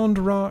foreground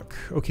rock?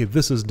 Okay,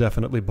 this is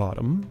definitely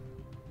bottom.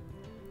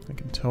 I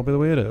can tell by the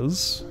way it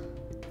is.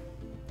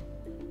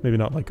 Maybe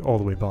not like all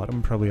the way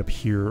bottom, probably up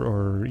here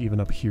or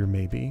even up here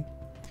maybe.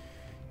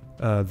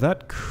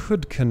 That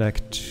could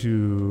connect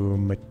to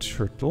my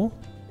turtle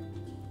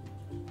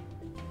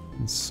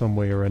in some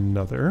way or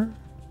another.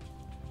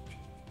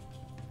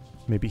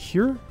 Maybe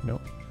here?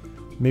 No.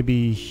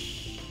 Maybe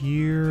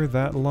here,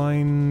 that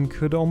line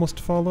could almost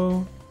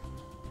follow.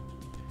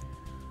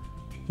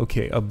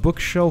 Okay, a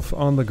bookshelf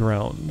on the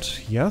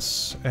ground.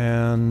 Yes,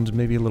 and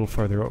maybe a little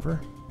farther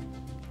over.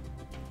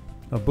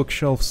 A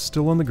bookshelf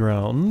still on the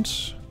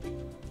ground.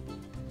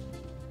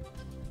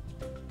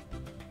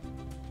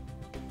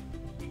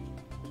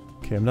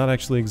 Okay, I'm not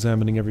actually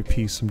examining every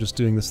piece. I'm just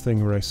doing this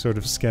thing where I sort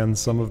of scan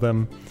some of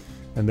them,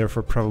 and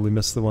therefore probably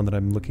miss the one that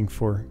I'm looking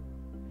for.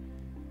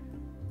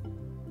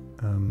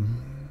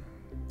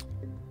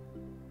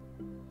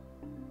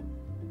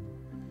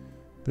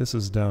 This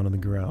is down on the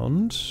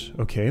ground.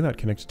 Okay, that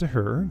connected to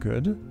her.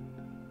 Good.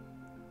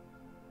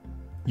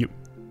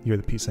 You're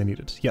the piece I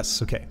needed.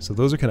 Yes, okay, so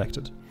those are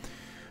connected.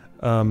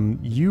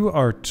 You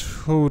are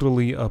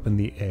totally up in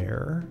the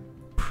air.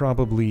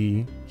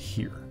 Probably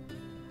here.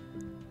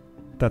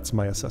 That's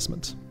my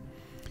assessment.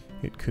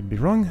 It could be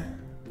wrong,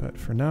 but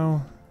for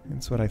now,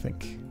 it's what I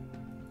think.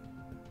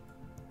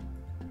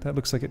 That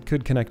looks like it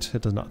could connect.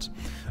 It does not.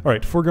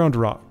 Alright, foreground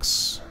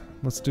rocks.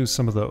 Let's do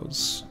some of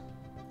those.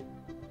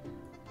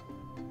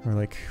 Or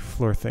like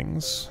floor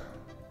things.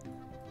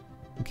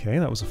 Okay,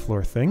 that was a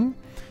floor thing.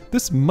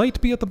 This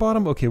might be at the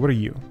bottom. Okay, what are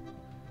you?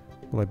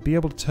 Will I be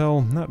able to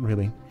tell? Not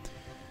really.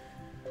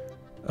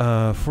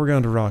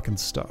 Foreground rock and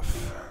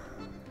stuff.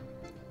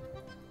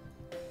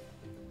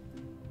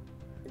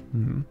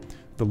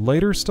 The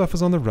lighter stuff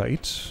is on the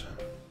right.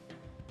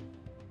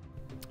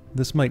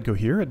 This might go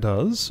here. It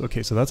does.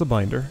 Okay, so that's a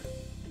binder.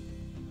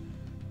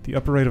 The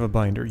upper right of a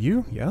binder.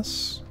 You?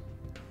 Yes.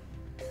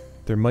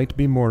 There might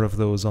be more of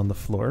those on the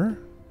floor.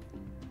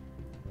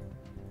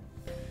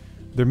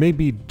 There may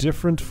be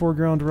different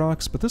foreground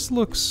rocks, but this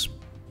looks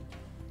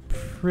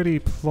pretty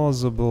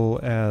plausible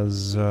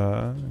as...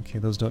 okay,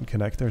 those don't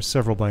connect. There are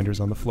several binders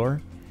on the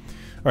floor.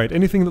 Alright,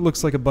 anything that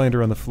looks like a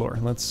binder on the floor.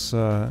 Let's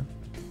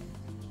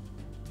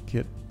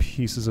get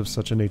pieces of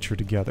such a nature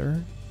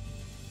together.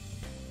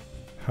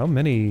 How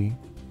many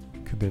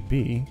could there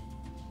be?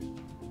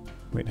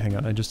 Wait, hang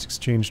on. I just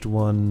exchanged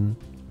one...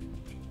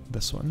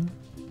 this one.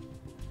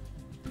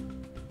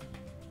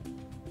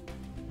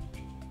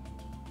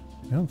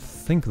 I don't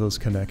think those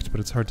connect, but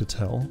it's hard to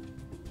tell.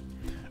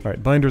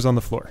 Alright, binders on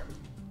the floor.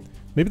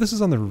 Maybe this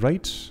is on the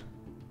right?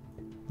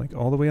 Like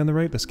all the way on the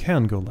right? This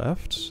can go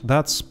left.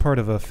 That's part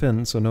of a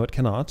fin, so no, it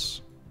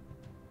cannot.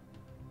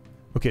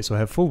 Okay, so I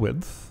have full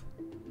width.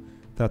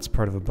 That's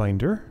part of a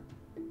binder.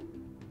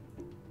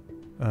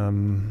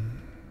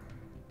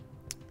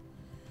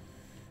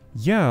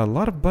 Yeah, a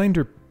lot of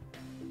binder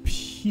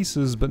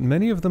pieces, but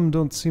many of them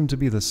don't seem to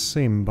be the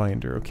same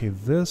binder. Okay,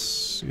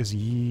 this is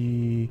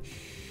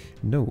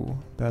no,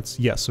 that's...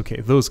 yes,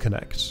 okay, those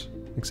connect.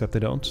 Except they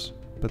don't,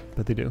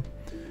 but they do.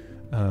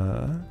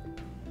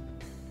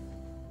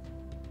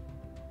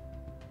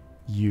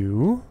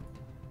 You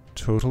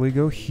totally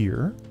go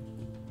here.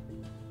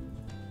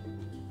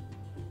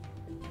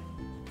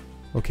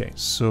 Okay,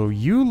 so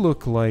you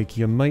look like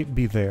you might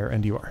be there,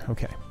 and you are.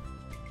 Okay.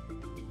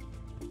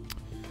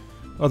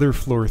 Other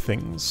floor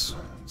things.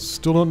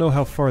 Still don't know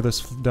how far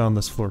down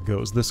this floor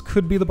goes. This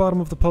could be the bottom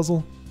of the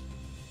puzzle.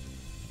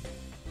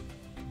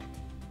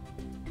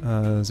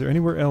 Is there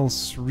anywhere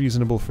else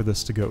reasonable for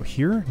this to go?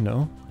 Here?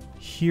 No.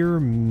 Here,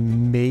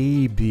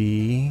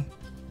 maybe...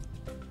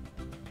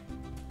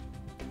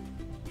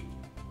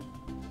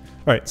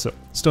 Alright, so,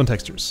 stone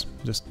textures.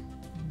 Just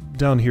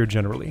down here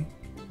generally.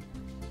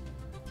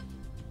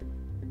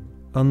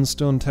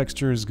 Unstone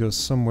textures go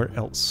somewhere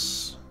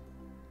else.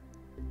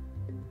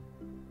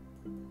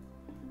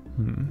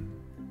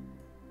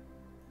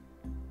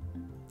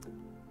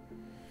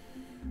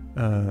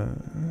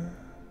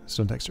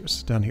 Stone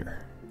textures, down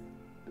here.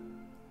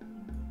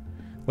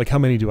 Like, how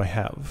many do I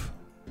have?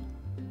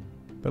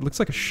 That looks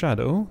like a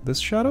shadow. This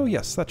shadow?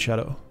 Yes, that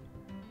shadow.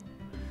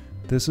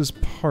 This is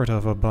part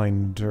of a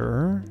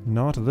binder.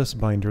 Not this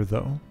binder,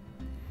 though.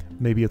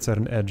 Maybe it's at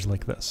an edge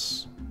like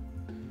this.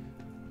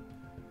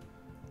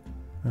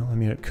 Well, I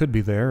mean, it could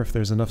be there if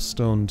there's enough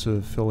stone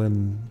to fill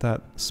in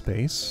that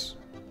space.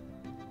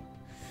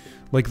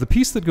 Like, the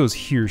piece that goes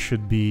here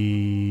should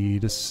be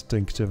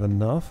distinctive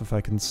enough, if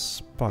I can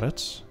spot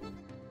it.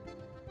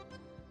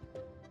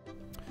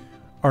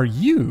 Are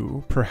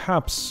you,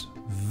 perhaps,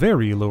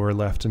 very lower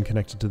left and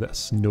connected to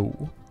this?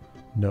 No.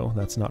 No,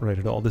 that's not right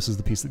at all. This is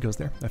the piece that goes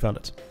there. I found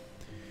it.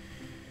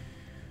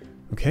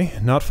 Okay,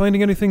 not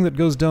finding anything that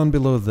goes down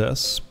below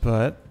this,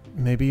 but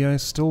maybe I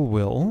still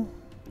will.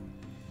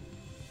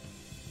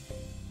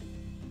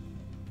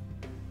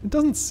 It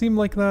doesn't seem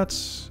like that.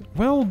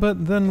 Well,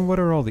 but then what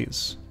are all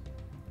these?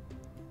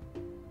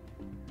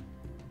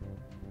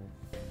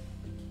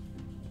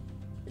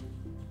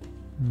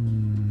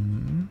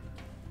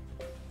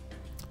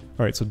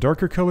 Alright, so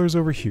darker colors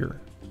over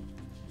here.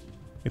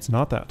 It's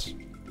not that.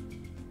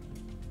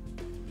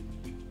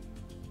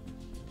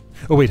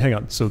 Oh wait, hang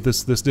on. So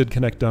this did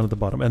connect down at the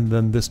bottom, and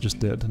then this just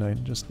did, and I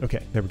just...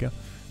 okay, there we go.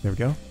 There we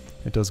go.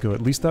 It does go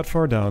at least that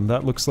far down.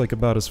 That looks like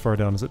about as far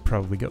down as it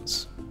probably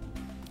goes.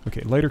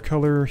 Okay, lighter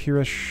color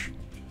here-ish.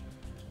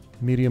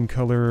 Medium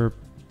color.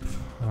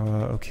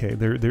 Okay,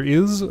 there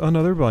is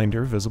another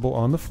binder visible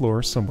on the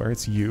floor somewhere.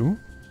 It's you.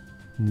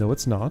 No,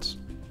 it's not.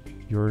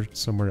 You're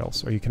somewhere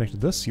else. Are you connected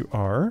to this? You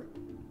are.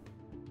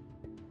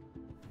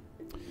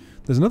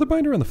 There's another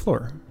binder on the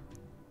floor.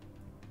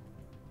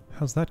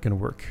 How's that gonna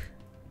work?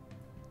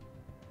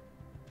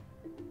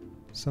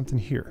 Something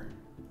here.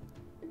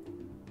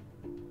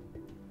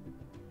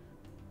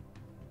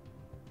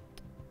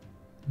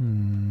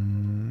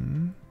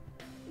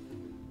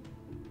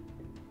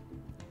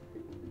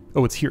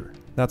 Oh, it's here.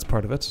 That's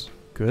part of it.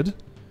 Good.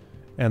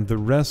 And the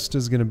rest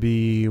is gonna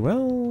be,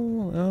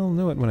 well, I'll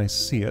know it when I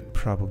see it,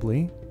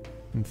 probably.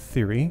 In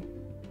theory.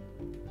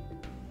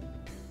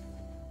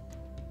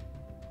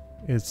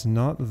 It's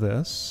not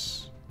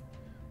this.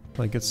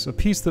 Like, it's a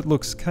piece that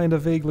looks kind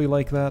of vaguely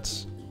like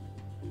that.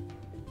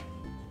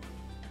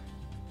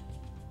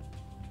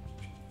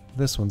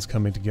 This one's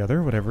coming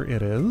together, whatever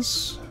it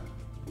is.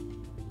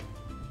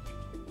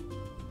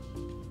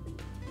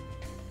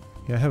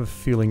 Yeah, I have a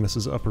feeling this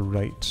is upper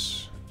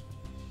right.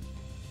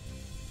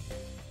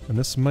 And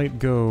this might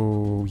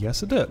go...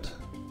 Yes, it did.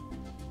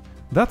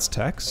 That's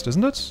text,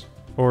 isn't it?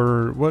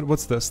 Or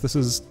what's this? This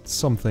is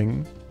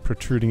something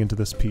protruding into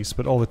this piece,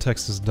 but all the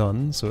text is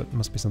done, so it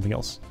must be something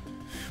else.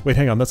 Wait,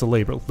 hang on, that's a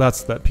label.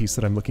 That's that piece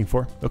that I'm looking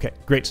for. Okay,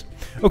 great.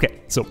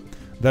 Okay, so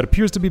that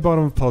appears to be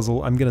bottom of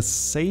puzzle. I'm gonna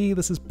say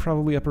this is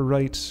probably upper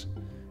right.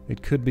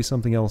 It could be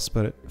something else,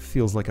 but it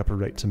feels like upper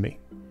right to me.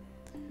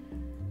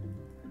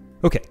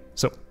 Okay,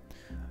 so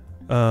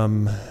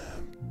can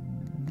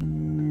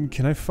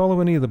I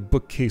follow any of the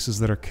bookcases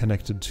that are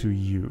connected to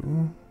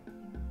you?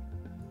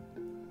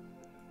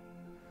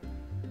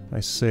 I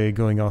say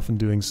going off and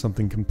doing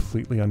something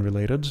completely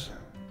unrelated.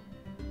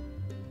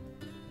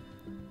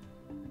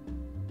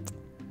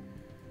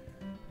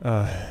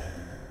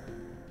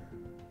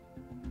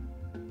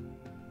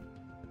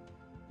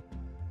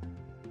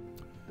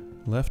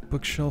 Left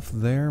bookshelf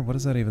there. What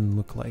does that even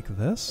look like?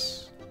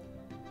 This?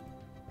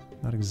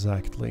 Not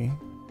exactly.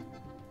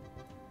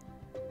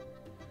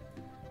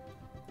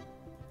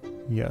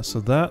 Yeah, so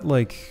that,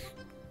 like,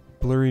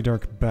 blurry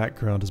dark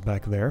background is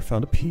back there.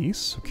 Found a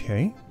piece.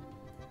 Okay.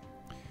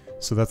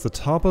 So that's the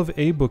top of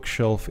a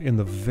bookshelf in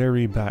the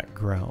very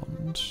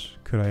background.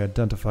 Could I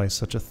identify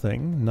such a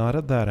thing? Not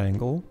at that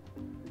angle.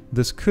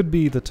 This could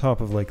be the top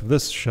of, like,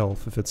 this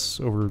shelf if it's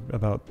over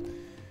about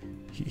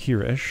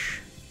here-ish.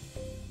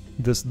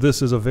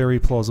 This is a very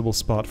plausible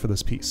spot for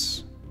this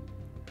piece.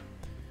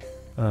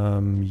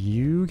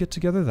 You get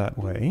together that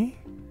way.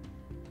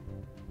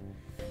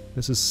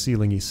 This is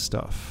ceiling-y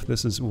stuff.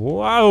 This is...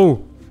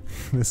 Wow!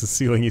 This is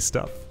ceiling-y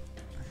stuff.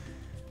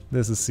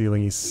 This is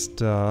ceiling-y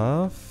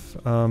stuff.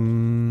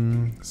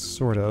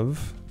 Sort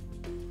of.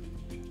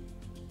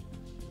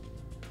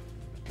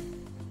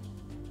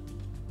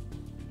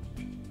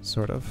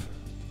 Sort of.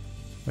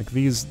 Like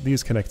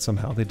these connect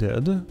somehow. They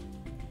did.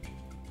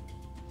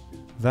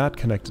 That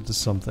connected to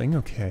something.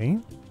 Okay.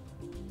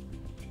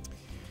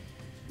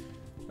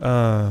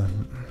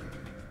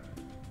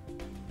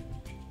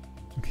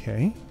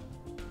 Okay.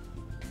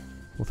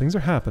 Well, things are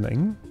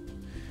happening.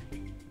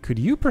 Could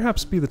you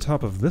perhaps be the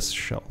top of this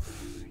shelf?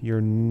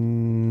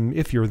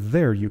 If you're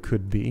there, you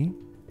could be.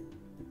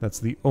 That's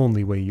the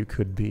only way you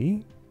could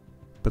be.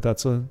 But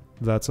that's a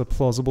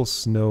plausible...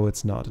 No,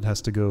 it's not. It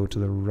has to go to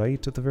the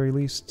right at the very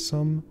least,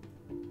 some.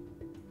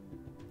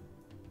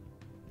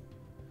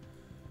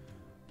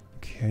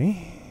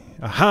 Okay.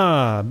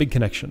 Aha! Big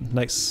connection.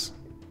 Nice.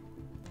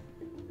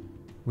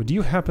 Would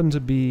you happen to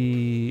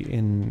be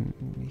in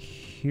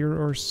here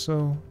or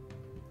so?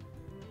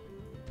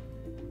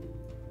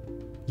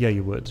 Yeah,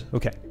 you would.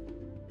 Okay.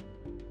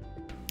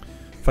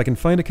 If I can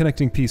find a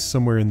connecting piece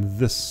somewhere in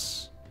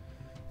this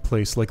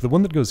place, like the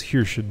one that goes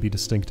here should be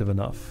distinctive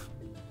enough.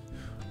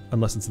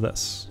 Unless it's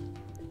this.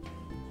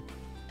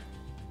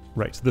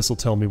 Right, this will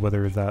tell me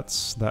whether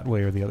that's that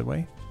way or the other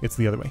way. It's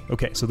the other way.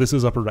 Okay, so this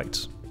is upper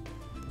right.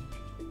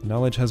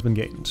 Knowledge has been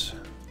gained.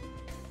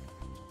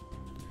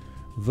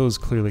 Those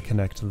clearly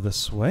connect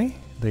this way.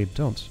 They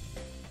don't.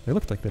 They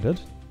looked like they did,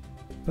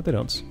 but they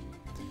don't.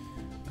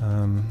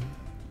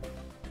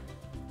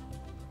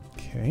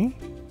 Okay.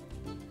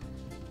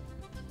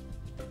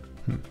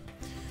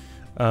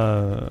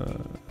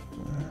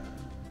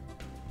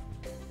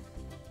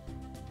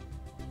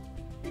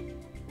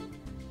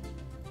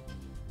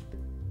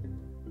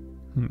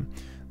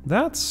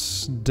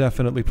 That's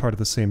definitely part of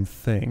the same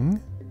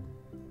thing.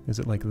 Is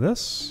it like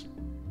this?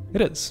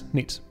 It is.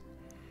 Neat.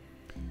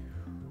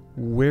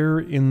 Where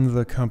in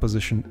the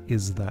composition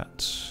is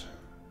that?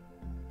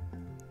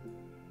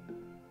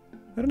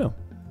 I don't know.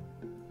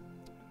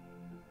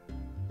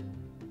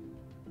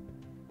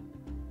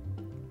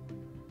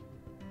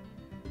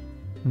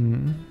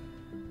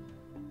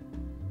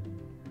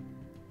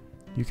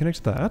 You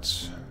connect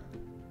that.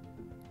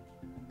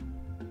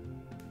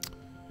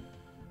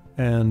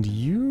 And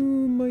you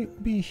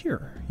might be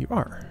here. You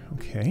are.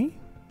 Okay.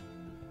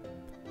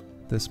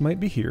 This might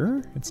be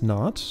here. It's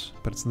not,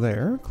 but it's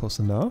there. Close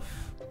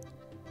enough.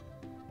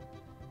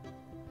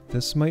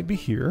 This might be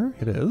here.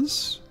 It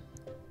is.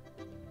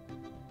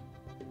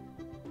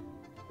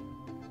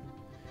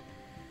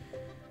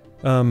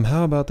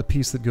 How about the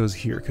piece that goes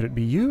here? Could it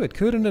be you? It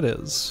could, and it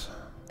is.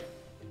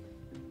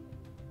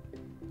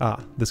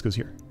 Ah, this goes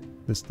here.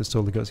 This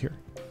totally goes here,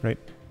 right?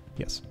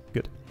 Yes,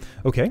 good.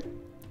 Okay,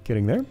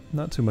 getting there.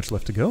 Not too much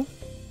left to go.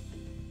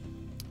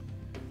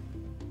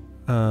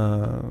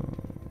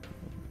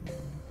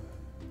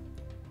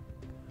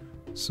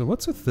 So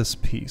what's with this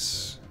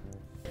piece?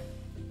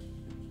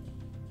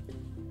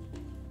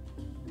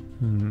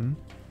 I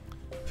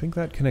think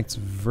that connects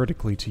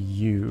vertically to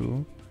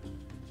you.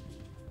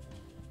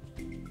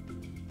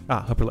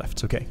 Ah, upper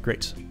left. Okay,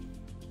 great.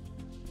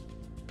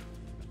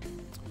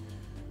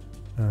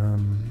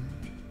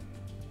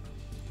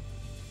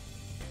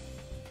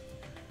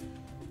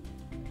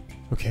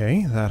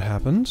 Okay, that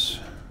happened.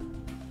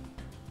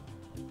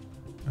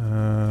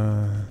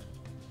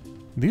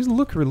 These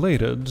look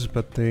related,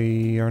 but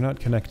they are not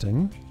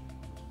connecting.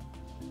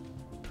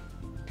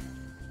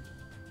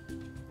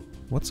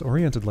 What's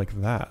oriented like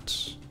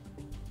that?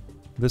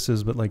 This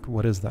is, but like,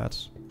 what is that?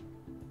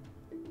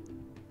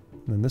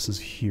 And then this is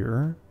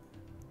here.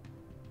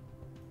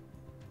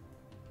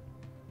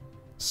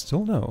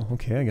 Still no.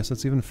 Okay, I guess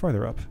it's even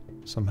farther up,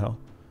 somehow.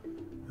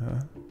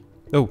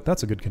 Oh,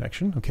 that's a good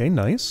connection. Okay,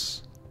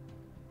 nice.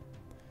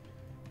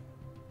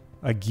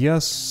 I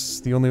guess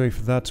the only way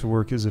for that to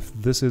work is if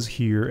this is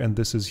here and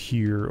this is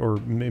here, or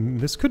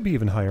this could be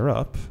even higher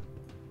up.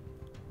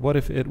 What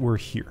if it were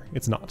here?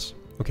 It's not.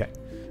 Okay.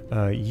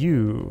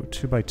 You,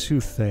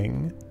 2x2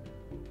 thing,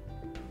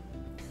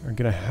 are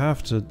gonna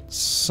have to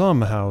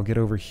somehow get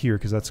over here,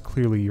 because that's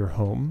clearly your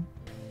home.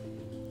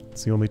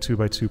 It's the only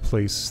 2x2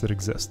 place that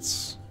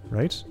exists,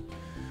 right?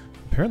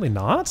 Apparently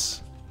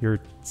not? You're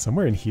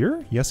somewhere in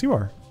here? Yes, you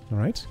are.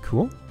 Alright,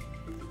 cool.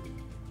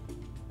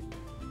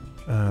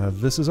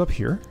 This is up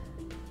here.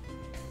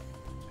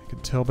 I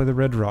could tell by the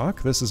red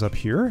rock. This is up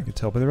here. I could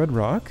tell by the red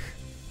rock.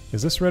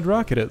 Is this red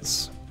rock? It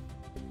is.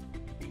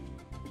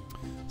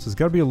 So there's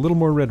got to be a little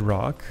more red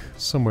rock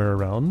somewhere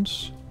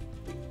around.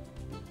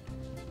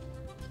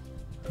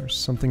 There's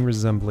something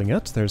resembling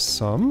it. There's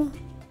some.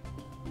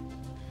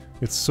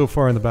 It's so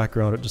far in the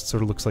background it just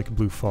sort of looks like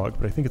blue fog,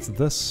 but I think it's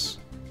this.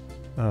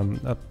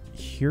 Up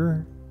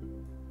here?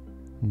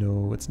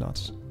 No, it's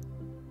not.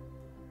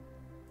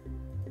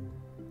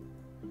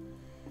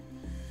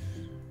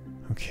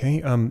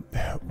 Okay,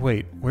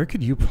 wait, where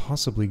could you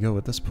possibly go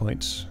at this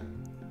point?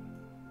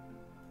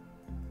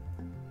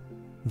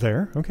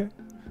 There, okay.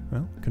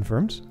 Well,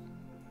 confirmed.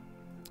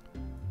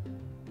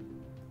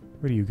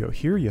 Where do you go?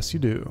 Here? Yes, you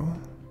do.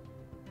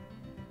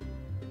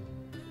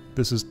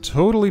 This is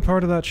totally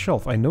part of that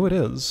shelf. I know it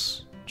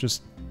is.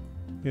 Just,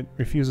 it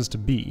refuses to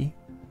be.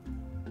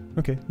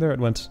 Okay, there it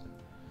went.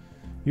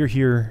 You're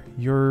here.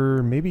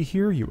 You're maybe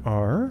here? You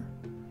are?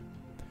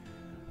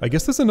 I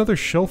guess there's another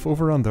shelf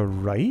over on the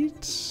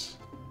right?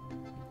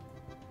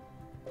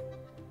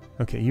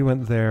 Okay, you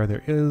went there.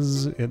 There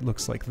is. It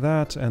looks like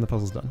that, and the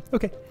puzzle's done.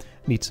 Okay,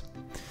 neat.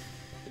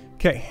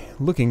 Okay,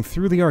 looking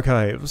through the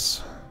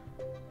archives.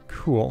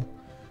 Cool.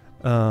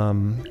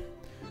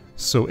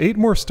 So 8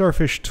 more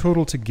starfish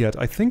total to get.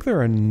 I think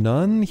there are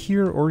none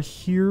here or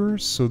here,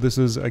 so this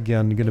is,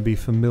 again, going to be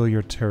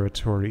familiar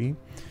territory.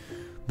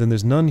 Then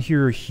there's none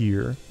here or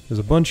here. There's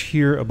a bunch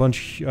here, a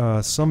bunch,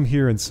 some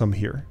here, and some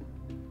here.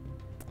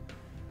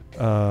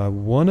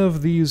 One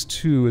of these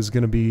two is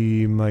going to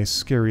be my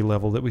scary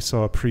level that we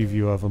saw a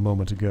preview of a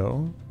moment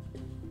ago.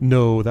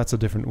 No, that's a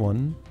different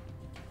one.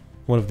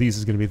 One of these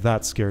is going to be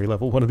that scary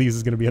level. One of these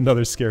is going to be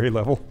another scary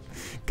level.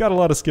 Got a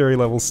lot of scary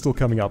levels still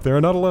coming up. There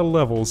are not a lot of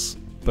levels,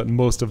 but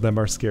most of them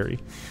are scary.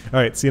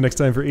 Alright, see you next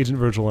time for Agent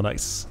Virgil on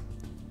Ice.